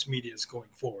sports media is going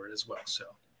forward as well. So.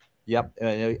 Yep.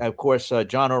 And of course,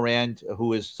 John Orand,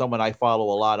 who is someone I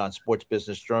follow a lot on Sports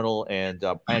Business Journal, and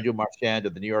Andrew Marchand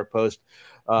of the New York Post,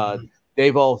 they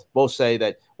both say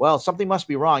that, well, something must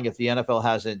be wrong if the NFL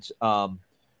hasn't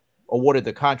awarded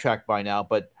the contract by now.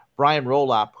 But Brian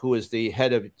Rolapp, who is the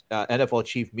head of NFL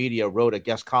Chief Media, wrote a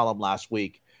guest column last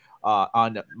week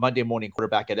on Monday Morning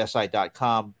Quarterback at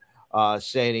SI.com,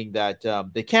 saying that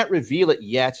they can't reveal it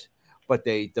yet, but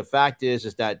the fact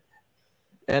is that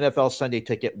NFL Sunday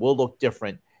Ticket will look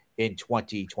different in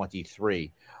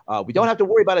 2023. We don't have to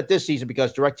worry about it this season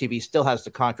because DirecTV still has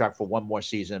the contract for one more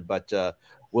season, but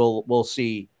we'll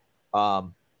see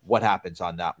what happens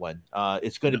on that one.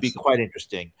 It's going to be quite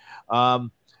interesting.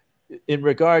 In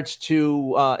regards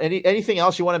to anything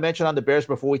else you want to mention on the Bears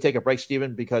before we take a break,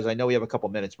 Stephen? Because I know we have a couple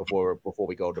minutes before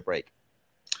we go to break.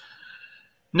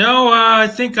 No, I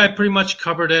think I pretty much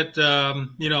covered it.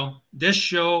 This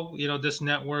show, this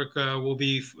network will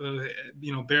be,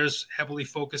 Bears, heavily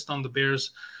focused on the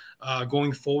Bears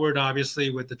going forward, obviously,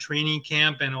 with the training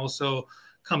camp, and also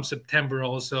come September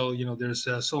also, there's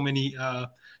so many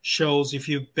shows. If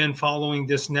you've been following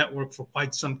this network for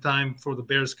quite some time for the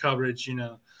Bears coverage,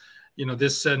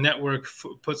 this network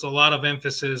puts a lot of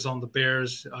emphasis on the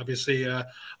Bears. Obviously,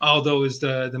 Aldo is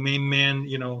the main man,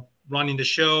 running the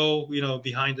show,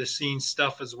 behind the scenes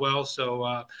stuff as well.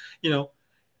 So,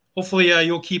 hopefully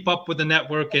you'll keep up with the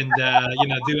network and,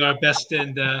 do our best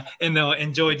and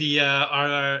enjoy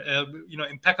our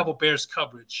impeccable Bears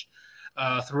coverage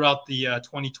throughout the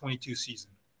 2022 season.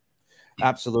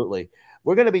 Absolutely.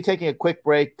 We're going to be taking a quick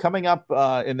break. Coming up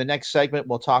in the next segment,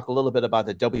 we'll talk a little bit about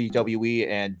the WWE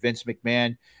and Vince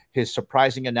McMahon, his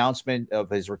surprising announcement of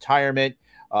his retirement,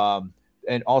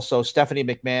 and also Stephanie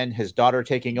McMahon, his daughter,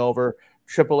 taking over.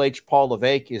 Triple H, Paul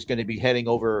Levesque, is going to be heading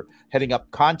up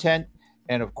content.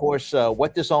 And, of course,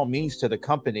 what this all means to the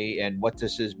company and what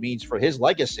this means for his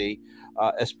legacy,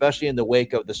 especially in the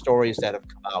wake of the stories that have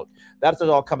come out. That's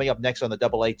all coming up next on the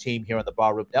Double A Team here on the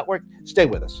Barroom Network. Stay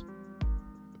with us.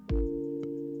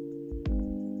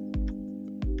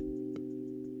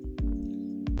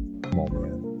 Come on,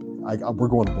 man. We're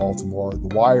going to Baltimore.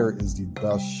 The Wire is the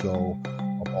best show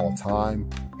of all time.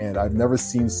 And I've never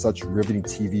seen such riveting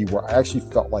TV where I actually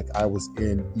felt like I was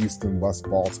in East and West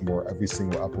Baltimore every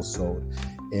single episode.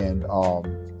 And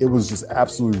it was just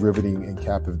absolutely riveting and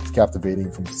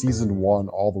captivating from season 1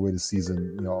 all the way to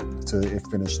season, to it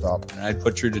finished up. And I'd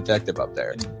put True Detective up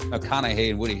there.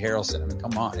 McConaughey and Woody Harrelson. I mean,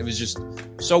 come on. It was just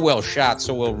so well shot,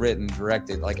 so well written,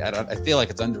 directed. Like, I feel like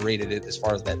it's underrated as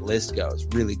far as that list goes.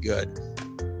 Really good.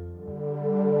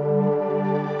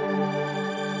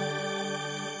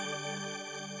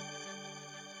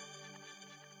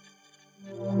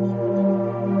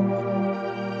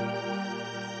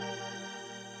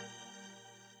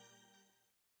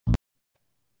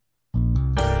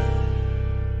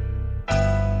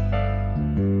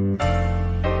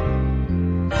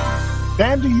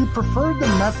 Dan, do you prefer the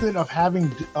method of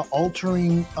having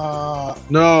altering?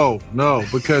 No,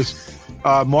 because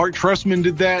Mark Trestman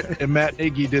did that and Matt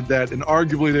Nagy did that, and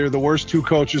arguably they're the worst 2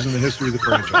 coaches in the history of the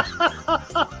franchise.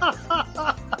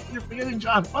 You're forgetting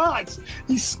John Fox.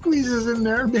 He squeezes in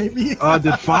there, maybe.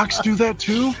 Did Fox do that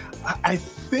too? I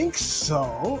think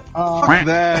so. Fuck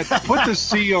that. Put the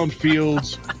C on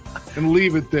Fields and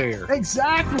leave it there.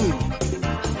 Exactly.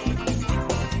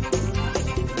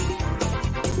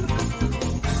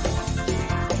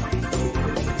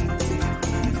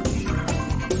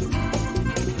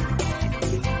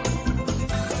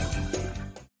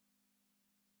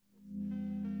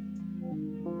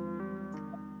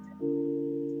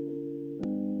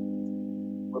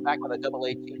 Back on the Double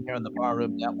A Team here on the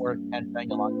Barroom Network, and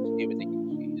Fang along with Stephen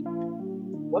Nicky.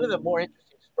 One of the more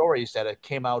interesting stories that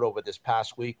came out over this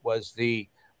past week was the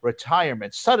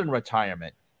sudden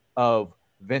retirement of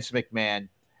Vince McMahon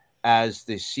as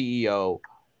the CEO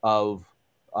of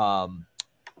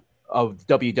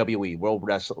WWE, World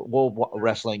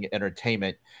Wrestling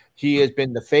Entertainment. He has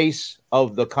been the face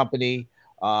of the company.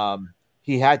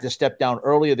 He had to step down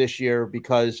earlier this year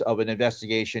because of an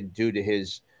investigation due to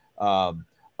his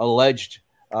alleged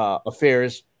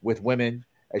affairs with women,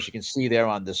 as you can see there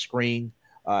on the screen,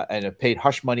 and have paid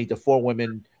hush money to 4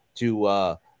 women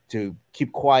to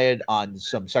keep quiet on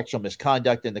some sexual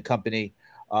misconduct in the company.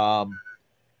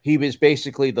 He was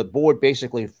the board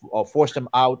forced him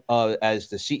out as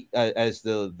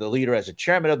the leader, as the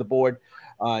chairman of the board.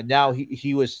 Now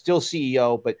he was still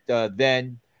CEO, but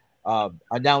then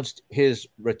announced his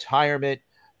retirement.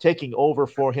 Taking over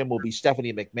for him will be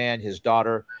Stephanie McMahon, his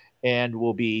daughter, and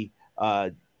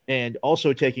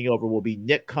also taking over will be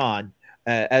Nick Khan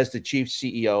as the chief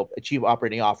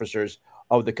operating officers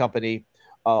of the company.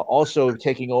 Also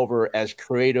taking over as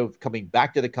creative, coming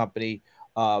back to the company,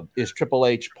 is Triple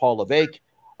H, Paul Levesque.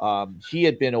 He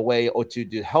had been away to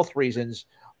do health reasons,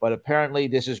 but apparently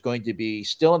this is going to be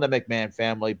still in the McMahon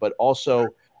family, but also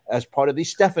as part of the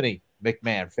Stephanie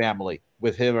McMahon family,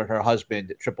 with him and her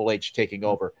husband, Triple H, taking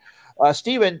over.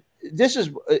 Stephen,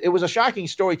 it was a shocking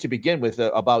story to begin with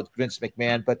about Vince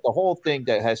McMahon, but the whole thing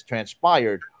that has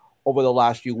transpired over the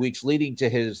last few weeks leading to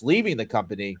his leaving the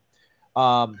company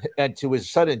and to his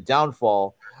sudden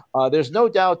downfall, there's no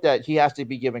doubt that he has to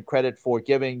be given credit for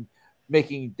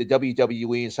making the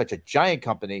WWE in such a giant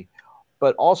company,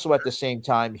 but also at the same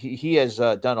time, he has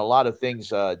done a lot of things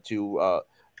to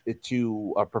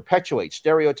perpetuate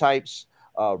stereotypes,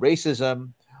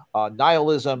 racism,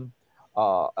 nihilism,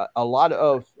 a lot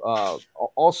of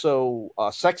also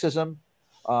sexism.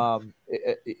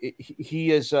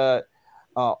 He is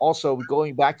also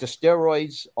going back to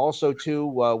steroids, also too,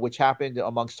 which happened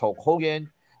amongst Hulk Hogan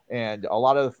and a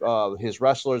lot of his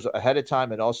wrestlers ahead of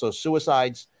time, and also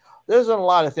suicides. There's a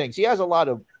lot of things. He has a lot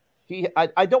of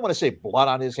I don't want to say blood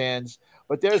on his hands,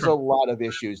 but there's a lot of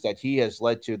issues that he has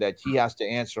led to that he has to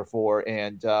answer for.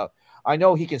 And I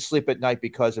know he can sleep at night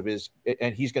because of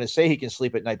and he's going to say he can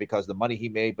sleep at night because of the money he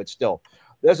made, but still,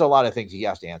 there's a lot of things he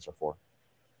has to answer for.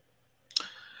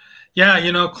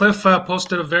 Yeah, Cliff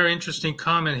posted a very interesting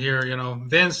comment here.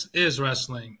 Vince is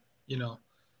wrestling. He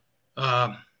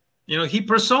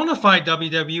personified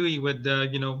WWE with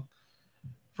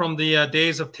from the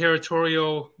days of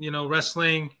territorial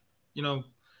wrestling.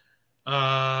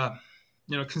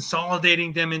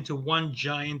 Consolidating them into one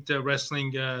giant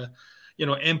wrestling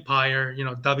empire.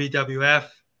 WWF,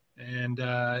 and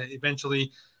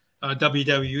eventually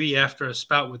WWE after a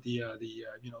spout with the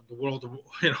World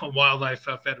Wildlife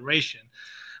Federation.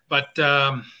 But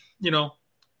I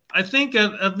think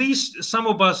at least some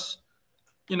of us,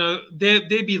 they'd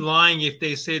be lying if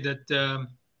they say that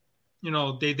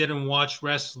they didn't watch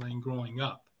wrestling growing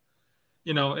up.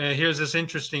 Here's this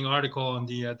interesting article on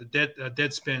the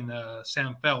Deadspin,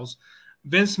 Sam Fells.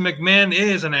 Vince McMahon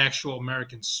is an actual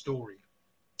American story.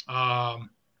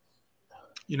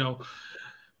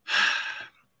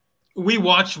 We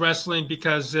watched wrestling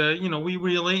because we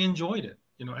really enjoyed it.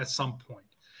 At some point,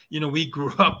 we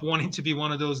grew up wanting to be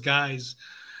one of those guys,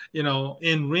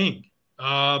 in ring.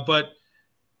 But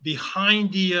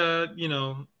behind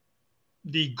the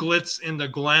the glitz and the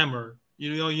glamour,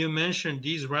 you mentioned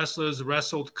these wrestlers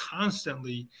wrestled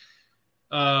constantly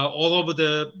all over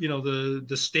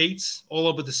the states, all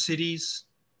over the cities,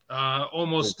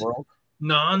 almost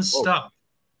nonstop.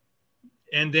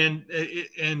 And then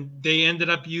they ended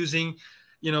up using,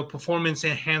 performance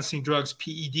enhancing drugs,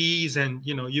 PEDs, and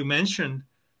you mentioned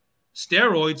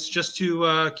steroids just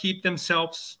to keep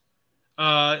themselves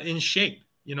in shape.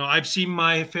 I've seen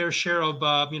my fair share of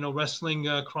wrestling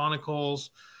chronicles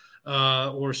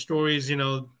or stories,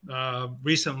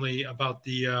 recently about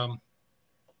the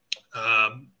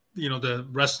the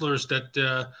wrestlers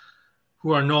that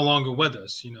who are no longer with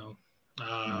us,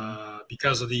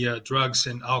 because of the drugs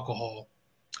and alcohol.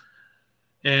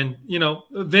 And,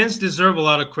 Vince deserves a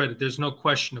lot of credit. There's no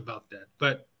question about that.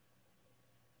 But,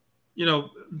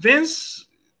 Vince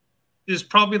is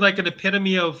probably like an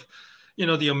epitome of,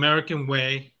 the American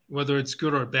way, whether it's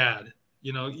good or bad.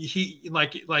 He,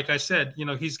 like I said,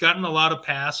 he's gotten a lot of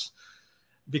pass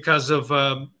because of,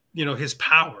 his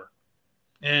power.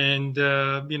 And,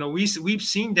 we've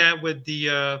seen that with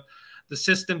the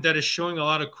system that is showing a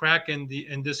lot of crack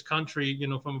in this country,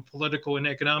 from a political and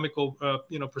economical,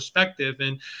 perspective.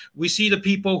 And we see the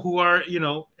people who are,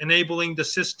 enabling the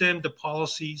system, the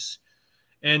policies.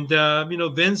 And,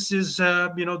 Vince is,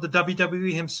 the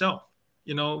WWE himself.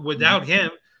 Without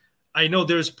him, I know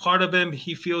there's part of him,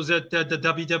 he feels that the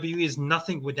WWE is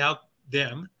nothing without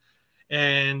them.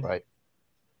 And, right.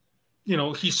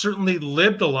 He certainly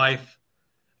lived a life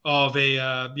of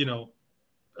a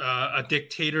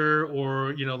dictator,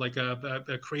 or like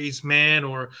a crazed man,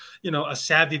 or a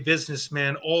savvy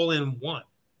businessman, all in one.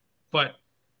 But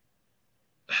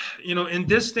in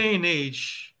this day and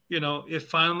age, it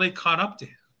finally caught up to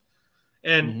him.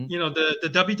 And the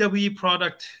WWE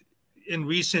product in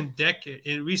recent decade,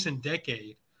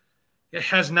 it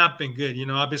has not been good.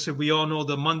 Obviously we all know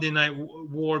the Monday Night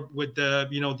War with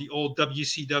the old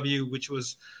WCW, which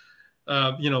was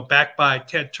backed by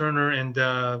Ted Turner and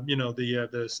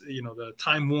the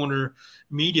Time Warner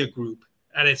Media Group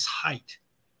at its height.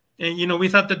 And we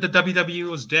thought that the WWE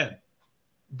was dead,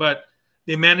 but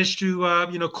they managed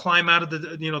to climb out of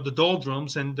the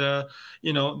doldrums, and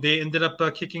they ended up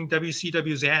kicking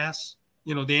WCW's ass.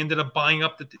 They ended up buying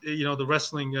up the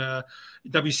wrestling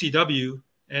WCW,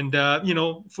 and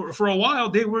for a while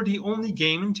they were the only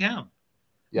game in town.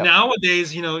 Yep.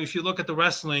 Nowadays, if you look at the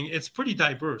wrestling, it's pretty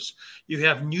diverse. You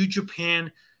have New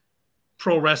Japan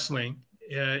Pro Wrestling,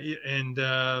 and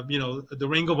the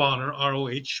Ring of Honor,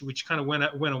 ROH, which kind of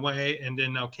went away and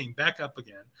then now came back up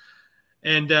again.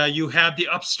 And you have the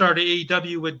upstart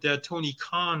AEW with Tony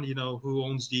Khan, who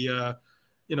owns the,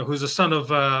 who's the son of,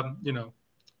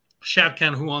 Shad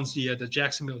Khan, who owns the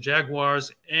Jacksonville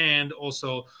Jaguars, and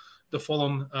also the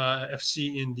Fulham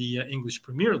FC in the English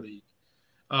Premier League.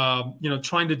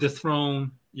 Trying to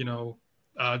dethrone, the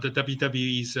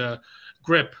WWE's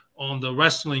grip on the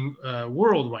wrestling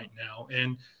world right now.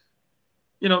 And,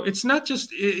 it's not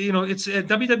just, it's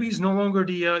WWE is no longer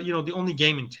the, the only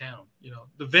game in town.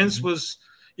 The Vince was,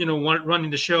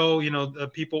 running the show.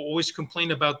 People always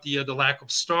complain about the lack of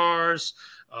stars,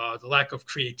 the lack of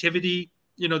creativity.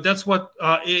 That's what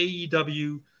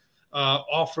AEW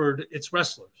offered its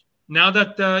wrestlers. Now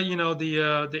that,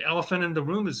 the elephant in the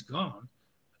room is gone,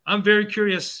 I'm very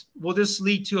curious, will this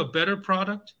lead to a better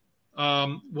product?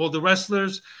 Will the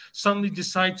wrestlers suddenly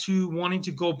decide to wanting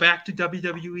to go back to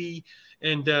WWE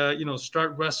and,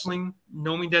 start wrestling,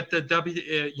 knowing that the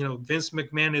Vince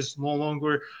McMahon is no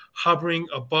longer hovering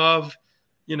above,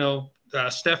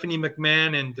 Stephanie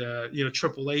McMahon and,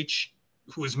 Triple H,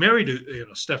 who is married to,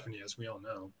 Stephanie, as we all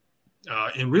know.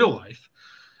 in real life,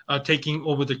 taking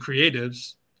over the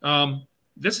creatives.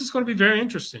 This is going to be very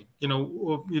interesting.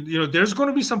 There's going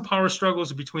to be some power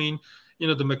struggles between,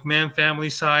 the McMahon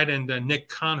family side and Nick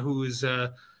Khan, who is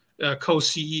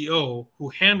co-CEO, who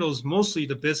handles mostly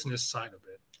the business side of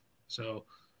it. So,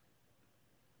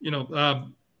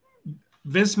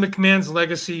 Vince McMahon's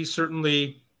legacy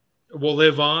certainly will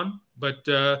live on, but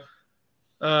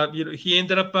he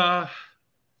ended up,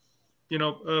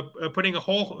 putting a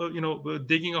hole,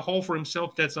 digging a hole for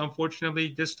himself. That's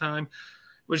unfortunately this time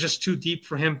was just too deep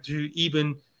for him to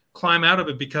even climb out of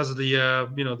it because of the,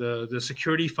 the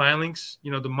security filings.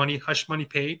 The hush money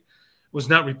paid was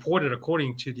not reported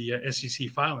according to the SEC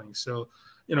filings. So,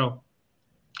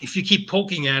 if you keep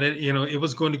poking at it, it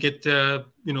was going to get,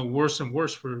 worse and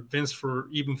worse for Vince, for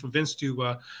Vince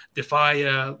to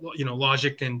defy,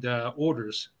 logic and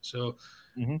orders. So,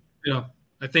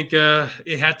 I think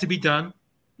it had to be done,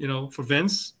 for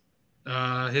Vince.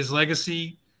 His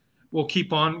legacy will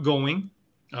keep on going,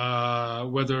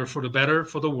 whether for the better,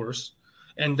 for the worse.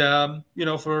 And,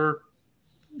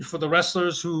 for the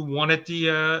wrestlers who wanted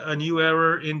a new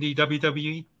era in the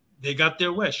WWE, they got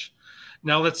their wish.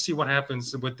 Now let's see what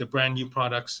happens with the brand new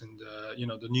products and,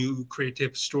 the new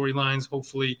creative storylines.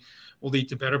 Hopefully will lead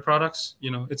to better products.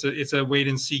 It's a wait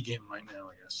and see game right now,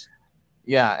 I guess.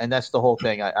 Yeah, and that's the whole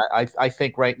thing. I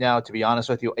think right now, to be honest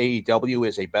with you, AEW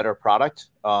is a better product.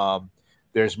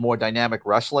 There's more dynamic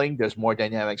wrestling. There's more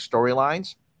dynamic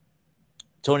storylines.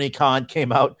 Tony Khan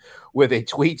came out with a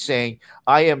tweet saying,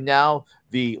 "I am now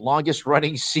the longest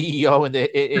running CEO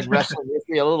in wrestling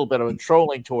history." A little bit of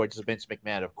trolling towards Vince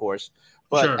McMahon, of course.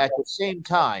 But sure. At the same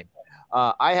time,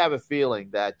 I have a feeling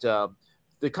that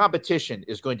the competition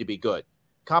is going to be good.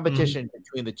 Competition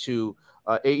between the two,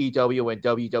 AEW and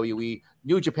WWE.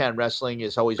 New Japan Wrestling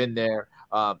has always been there.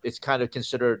 It's kind of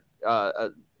considered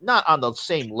not on the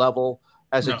same level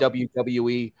as a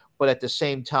WWE, but at the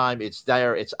same time, it's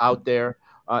there. It's out there.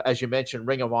 As you mentioned,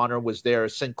 Ring of Honor was there.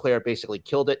 Sinclair basically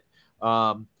killed it.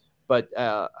 But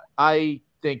I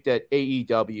think that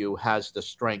AEW has the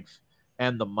strength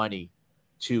and the money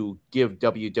to give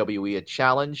WWE a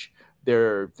challenge.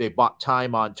 They bought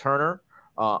time on Turner,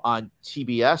 on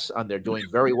TBS, and they're doing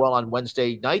very well on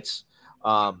Wednesday nights.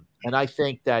 And I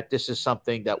think that this is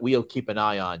something that we'll keep an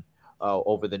eye on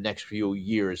over the next few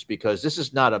years, because this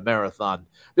is not a marathon.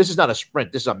 This is not a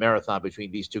sprint. This is a marathon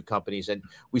between these two companies. And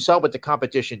we saw what the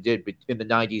competition did in the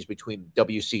 90s between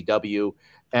WCW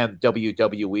and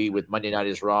WWE with Monday Night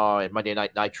is Raw and Monday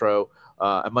Night Nitro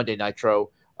and Monday Nitro.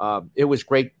 It was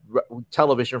great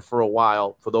television for a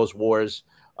while for those wars.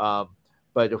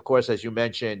 But of course, as you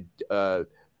mentioned,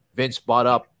 Vince bought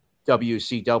up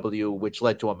WCW, which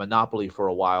led to a monopoly for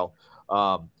a while.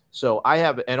 So I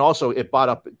have, and also it bought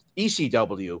up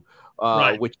ECW,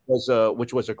 right, which was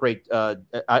a great.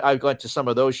 I went to some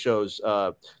of those shows,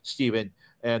 Stephen,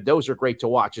 and those are great to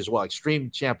watch as well.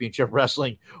 Extreme Championship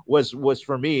Wrestling was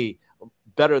for me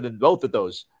better than both of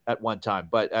those at one time.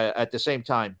 But at the same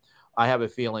time, I have a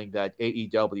feeling that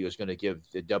AEW is going to give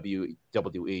the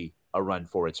WWE a run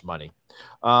for its money.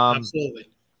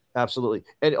 Absolutely.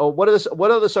 And what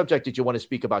other subject did you want to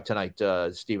speak about tonight,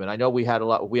 Stephen? I know we had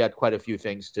quite a few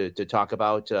things to talk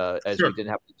about as we didn't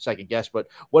have a second guest, but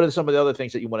what are some of the other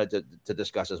things that you wanted to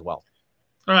discuss as well?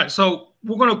 All right. So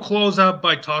we're going to close out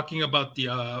by talking about the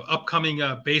upcoming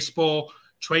baseball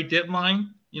trade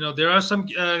deadline. There are some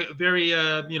very,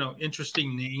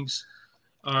 interesting names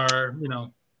that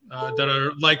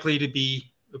are likely to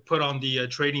be put on the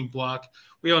trading block.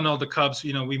 We all know the Cubs,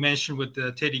 we mentioned with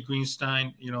Teddy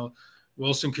Greenstein,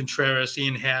 Wilson Contreras,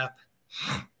 Ian Happ,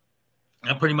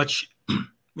 and pretty much,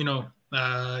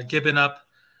 given up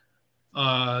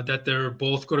that they're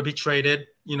both going to be traded,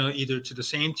 either to the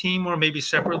same team or maybe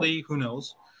separately, who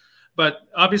knows. But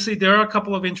obviously there are a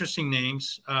couple of interesting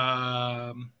names, two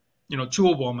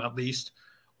of them at least.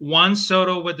 Juan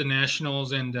Soto with the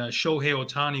Nationals and Shohei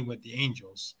Ohtani with the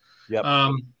Angels. Yep.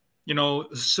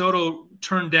 Soto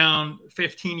turned down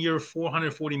 15-year,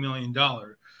 $440 million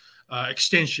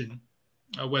extension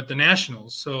with the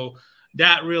Nationals. So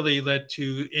that really led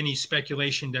to any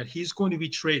speculation that he's going to be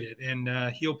traded, and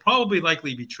he'll probably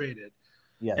likely be traded.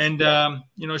 Yes. And,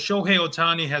 Shohei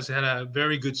Ohtani has had a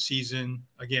very good season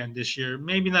again this year.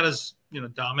 Maybe not as,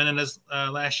 dominant as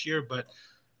last year, but,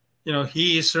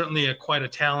 he is certainly quite a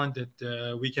talent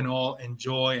that we can all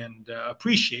enjoy and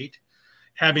appreciate.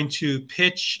 Having to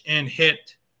pitch and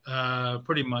hit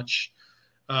pretty much,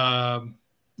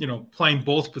 playing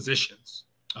both positions.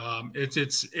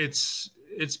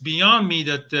 It's beyond me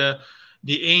that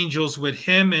the Angels with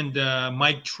him and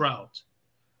Mike Trout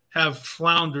have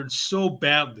floundered so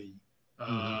badly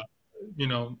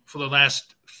for the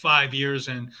last 5 years,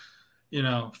 and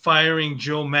firing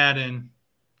Joe Madden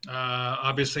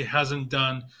obviously hasn't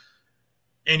done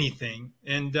anything.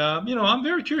 And I'm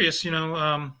very curious.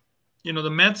 The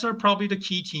Mets are probably the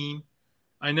key team.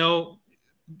 I know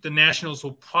the Nationals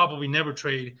will probably never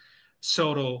trade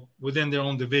Soto within their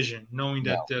own division, knowing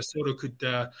that Soto could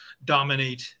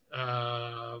dominate.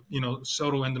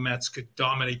 Soto and the Mets could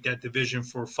dominate that division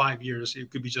for 5 years. It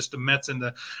could be just the Mets and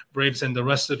the Braves and the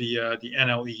rest of the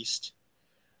NL East.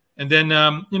 And then,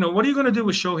 what are you going to do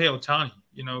with Shohei Ohtani?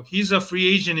 He's a free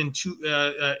agent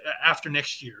after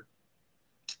next year.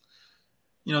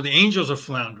 The Angels are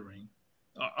floundering.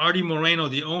 Artie Moreno,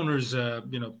 the owner's, a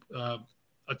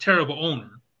terrible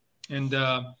owner. And,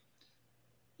 do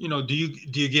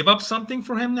you give up something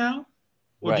for him now?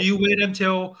 Or do you wait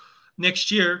until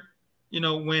next year,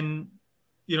 when,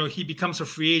 he becomes a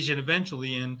free agent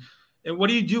eventually? And what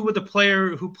do you do with a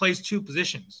player who plays two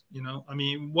positions?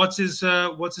 What's his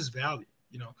value?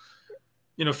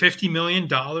 $50 million,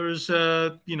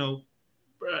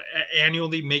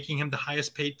 annually, making him the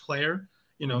highest paid player.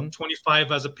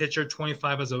 25 as a pitcher,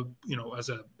 25 as a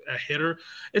hitter.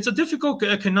 It's a difficult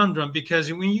conundrum,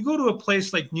 because when you go to a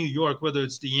place like New York, whether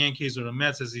it's the Yankees or the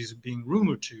Mets, as he's being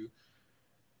rumored to,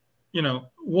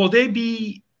 will they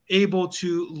be able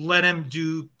to let him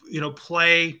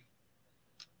play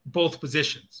both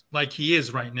positions like he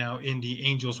is right now in the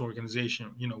Angels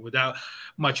organization, without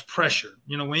much pressure?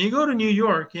 When you go to New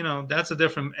York, that's a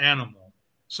different animal.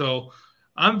 So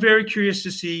I'm very curious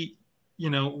to see,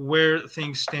 where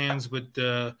things stands with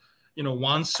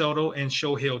Juan Soto and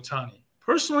Shohei Ohtani.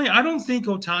 Personally, I don't think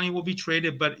Ohtani will be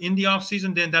traded, but in the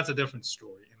offseason, then that's a different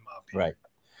story, in my opinion. Right.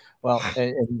 Well,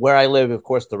 and where I live, of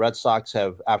course, the Red Sox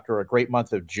have, after a great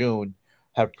month of June,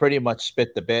 have pretty much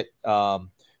spit the bit. Got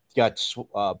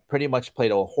pretty much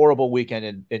played a horrible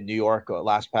weekend in New York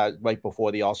right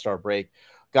before the All-Star break.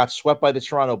 Got swept by the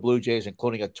Toronto Blue Jays,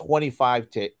 including a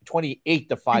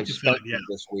 28-5 split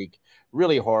this week.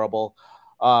 Really horrible.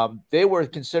 They were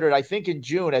considered, I think, at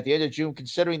the end of June,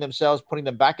 considering themselves, putting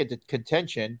them back into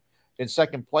contention in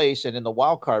second place and in the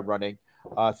wild card running,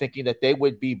 thinking that they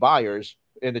would be buyers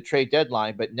in the trade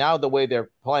deadline. But now the way they're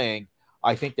playing,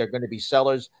 I think they're going to be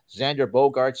sellers. Xander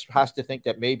Bogaerts has to think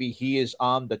that maybe he is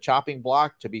on the chopping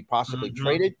block to be possibly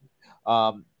traded.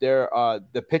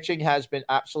 The pitching has been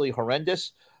absolutely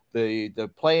horrendous.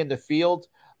 The play in the field,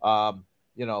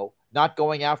 not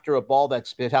going after a ball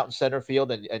that's spit out in center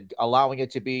field and allowing it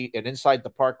to be an inside the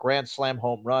park grand slam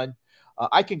home run.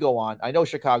 I can go on. I know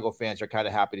Chicago fans are kind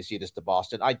of happy to see this to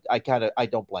Boston. I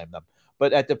don't blame them.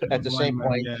 But at the same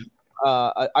point,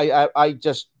 I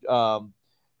just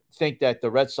think that the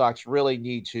Red Sox really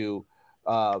need to,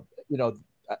 I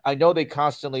know they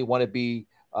constantly want to be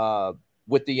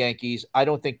with the Yankees. I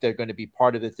don't think they're going to be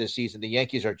part of it this season. The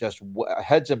Yankees are just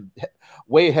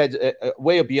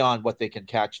way beyond what they can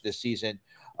catch this season.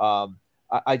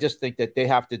 I just think that they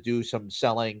have to do some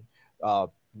selling,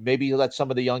 maybe let some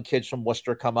of the young kids from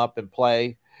Worcester come up and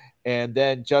play, and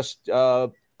then just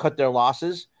cut their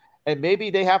losses. And maybe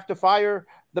they have to fire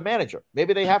the manager.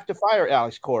 Maybe they have to fire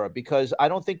Alex Cora, because I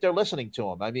don't think they're listening to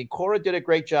him. I mean, Cora did a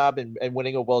great job in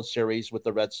winning a World Series with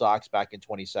the Red Sox back in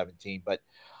 2017, but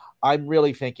I'm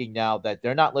really thinking now that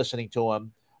they're not listening to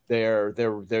him.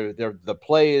 The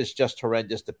play is just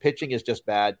horrendous. The pitching is just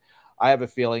bad. I have a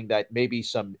feeling that maybe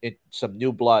some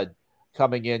new blood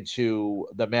coming into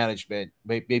the management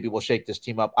maybe will shake this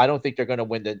team up. I don't think they're going to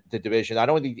win the division. I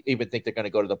don't even think they're going to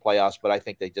go to the playoffs, but I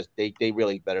think they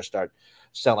really better start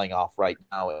selling off right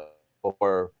now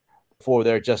before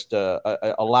they're just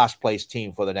a last place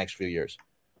team for the next few years.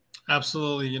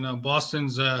 Absolutely.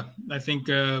 Boston's, I think,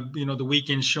 the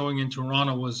weekend showing in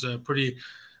Toronto was pretty,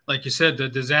 like you said, a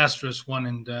disastrous one,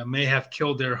 and may have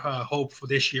killed their hope for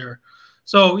this year.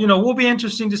 So, we'll be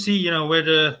interesting to see, where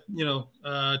the,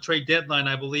 trade deadline,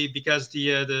 I believe, because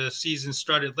the season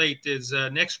started late, is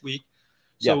next week.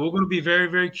 So we're going to be very,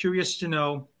 very curious to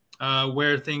know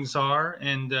where things are,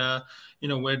 and,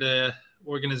 where the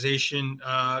organization,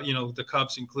 the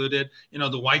Cubs included,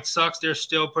 the White Sox, they're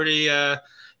still pretty,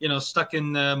 stuck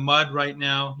in the mud right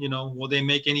now. Will they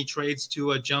make any trades to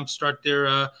jumpstart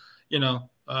their,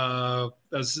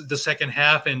 the second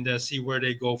half, and see where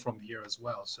they go from here as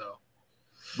well? So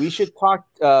we should talk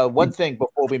one thing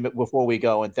before we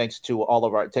go, and thanks to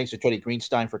Tony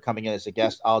Greenstein for coming in as a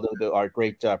guest, Aldo, our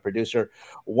great producer.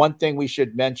 One thing we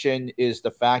should mention is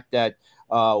the fact that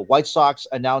White Sox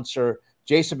announcer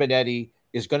Jason Benetti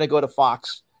is going to go to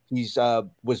Fox. He's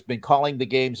been calling the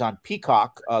games on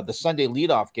Peacock, the Sunday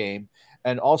leadoff game,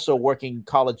 and also working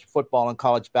college football and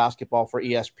college basketball for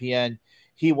ESPN.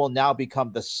 He will now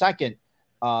become the second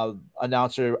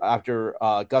announcer after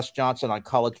Gus Johnson on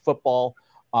college football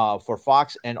for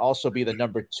Fox, and also be the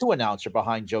number 2 announcer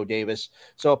behind Joe Davis.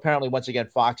 So apparently, once again,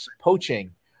 Fox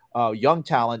poaching young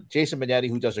talent, Jason Minetti,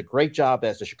 who does a great job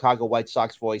as the Chicago White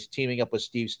Sox voice, teaming up with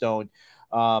Steve Stone.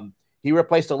 He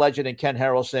replaced the legend in Ken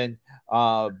Harrelson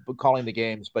calling the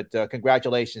games, but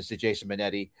congratulations to Jason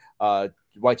Minetti,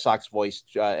 White Sox voice,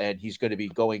 and he's going to be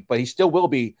going, but he still will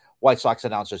be White Sox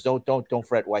announcers. Don't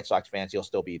fret, White Sox fans, he'll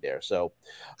still be there. So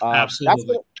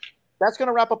absolutely. That's going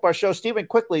to wrap up our show. Stephen,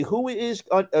 quickly, who is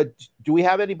do we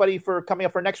have anybody for coming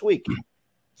up for next week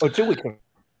or 2 weeks?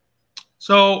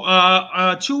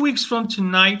 So 2 weeks from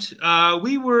tonight,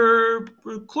 we were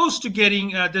close to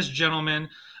getting this gentleman,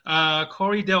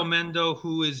 Corey Del Mendo,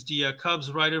 who is the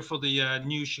Cubs writer for the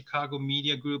new Chicago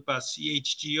media group,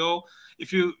 CHGO.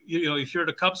 If you're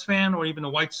the Cubs fan or even a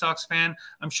White Sox fan,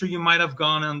 I'm sure you might have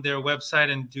gone on their website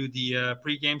and do the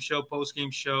pregame show,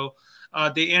 postgame show.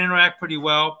 They interact pretty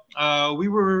well. We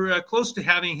were close to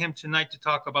having him tonight to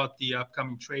talk about the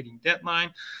upcoming trading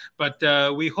deadline, but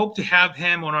we hope to have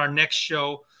him on our next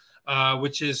show,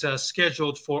 which is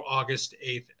scheduled for August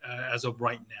 8th as of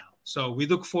right now. So we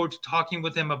look forward to talking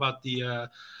with him about the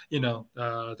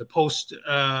post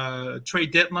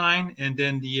trade deadline, and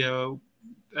then the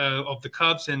of the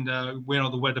Cubs and the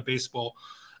way the baseball,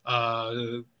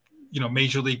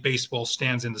 Major League Baseball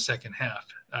stands in the second half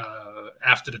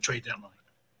after the trade deadline.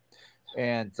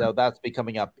 And so that's be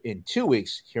coming up in 2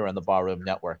 weeks here on the Barroom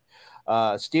Network.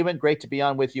 Stephen, great to be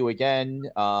on with you again.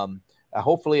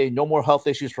 Hopefully no more health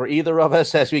issues for either of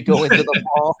us as we go into the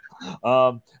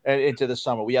fall and into the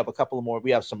summer. We have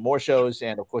we have some more shows,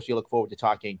 and of course you look forward to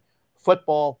talking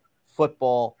football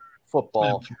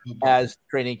as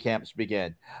training camps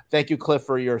begin. Thank you, Cliff,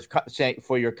 for your kind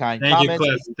comments. Thank you,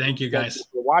 Cliff. Thank you, guys,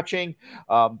 for watching.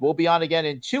 We'll be on again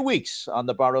in 2 weeks on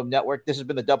the Barroom Network. This has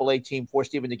been the Double A team for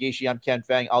Stephen Negishi. I'm Ken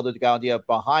Fang, Aldo DeGaudia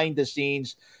behind the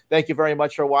scenes. Thank you very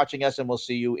much for watching us, and we'll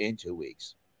see you in 2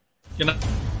 weeks. Good night.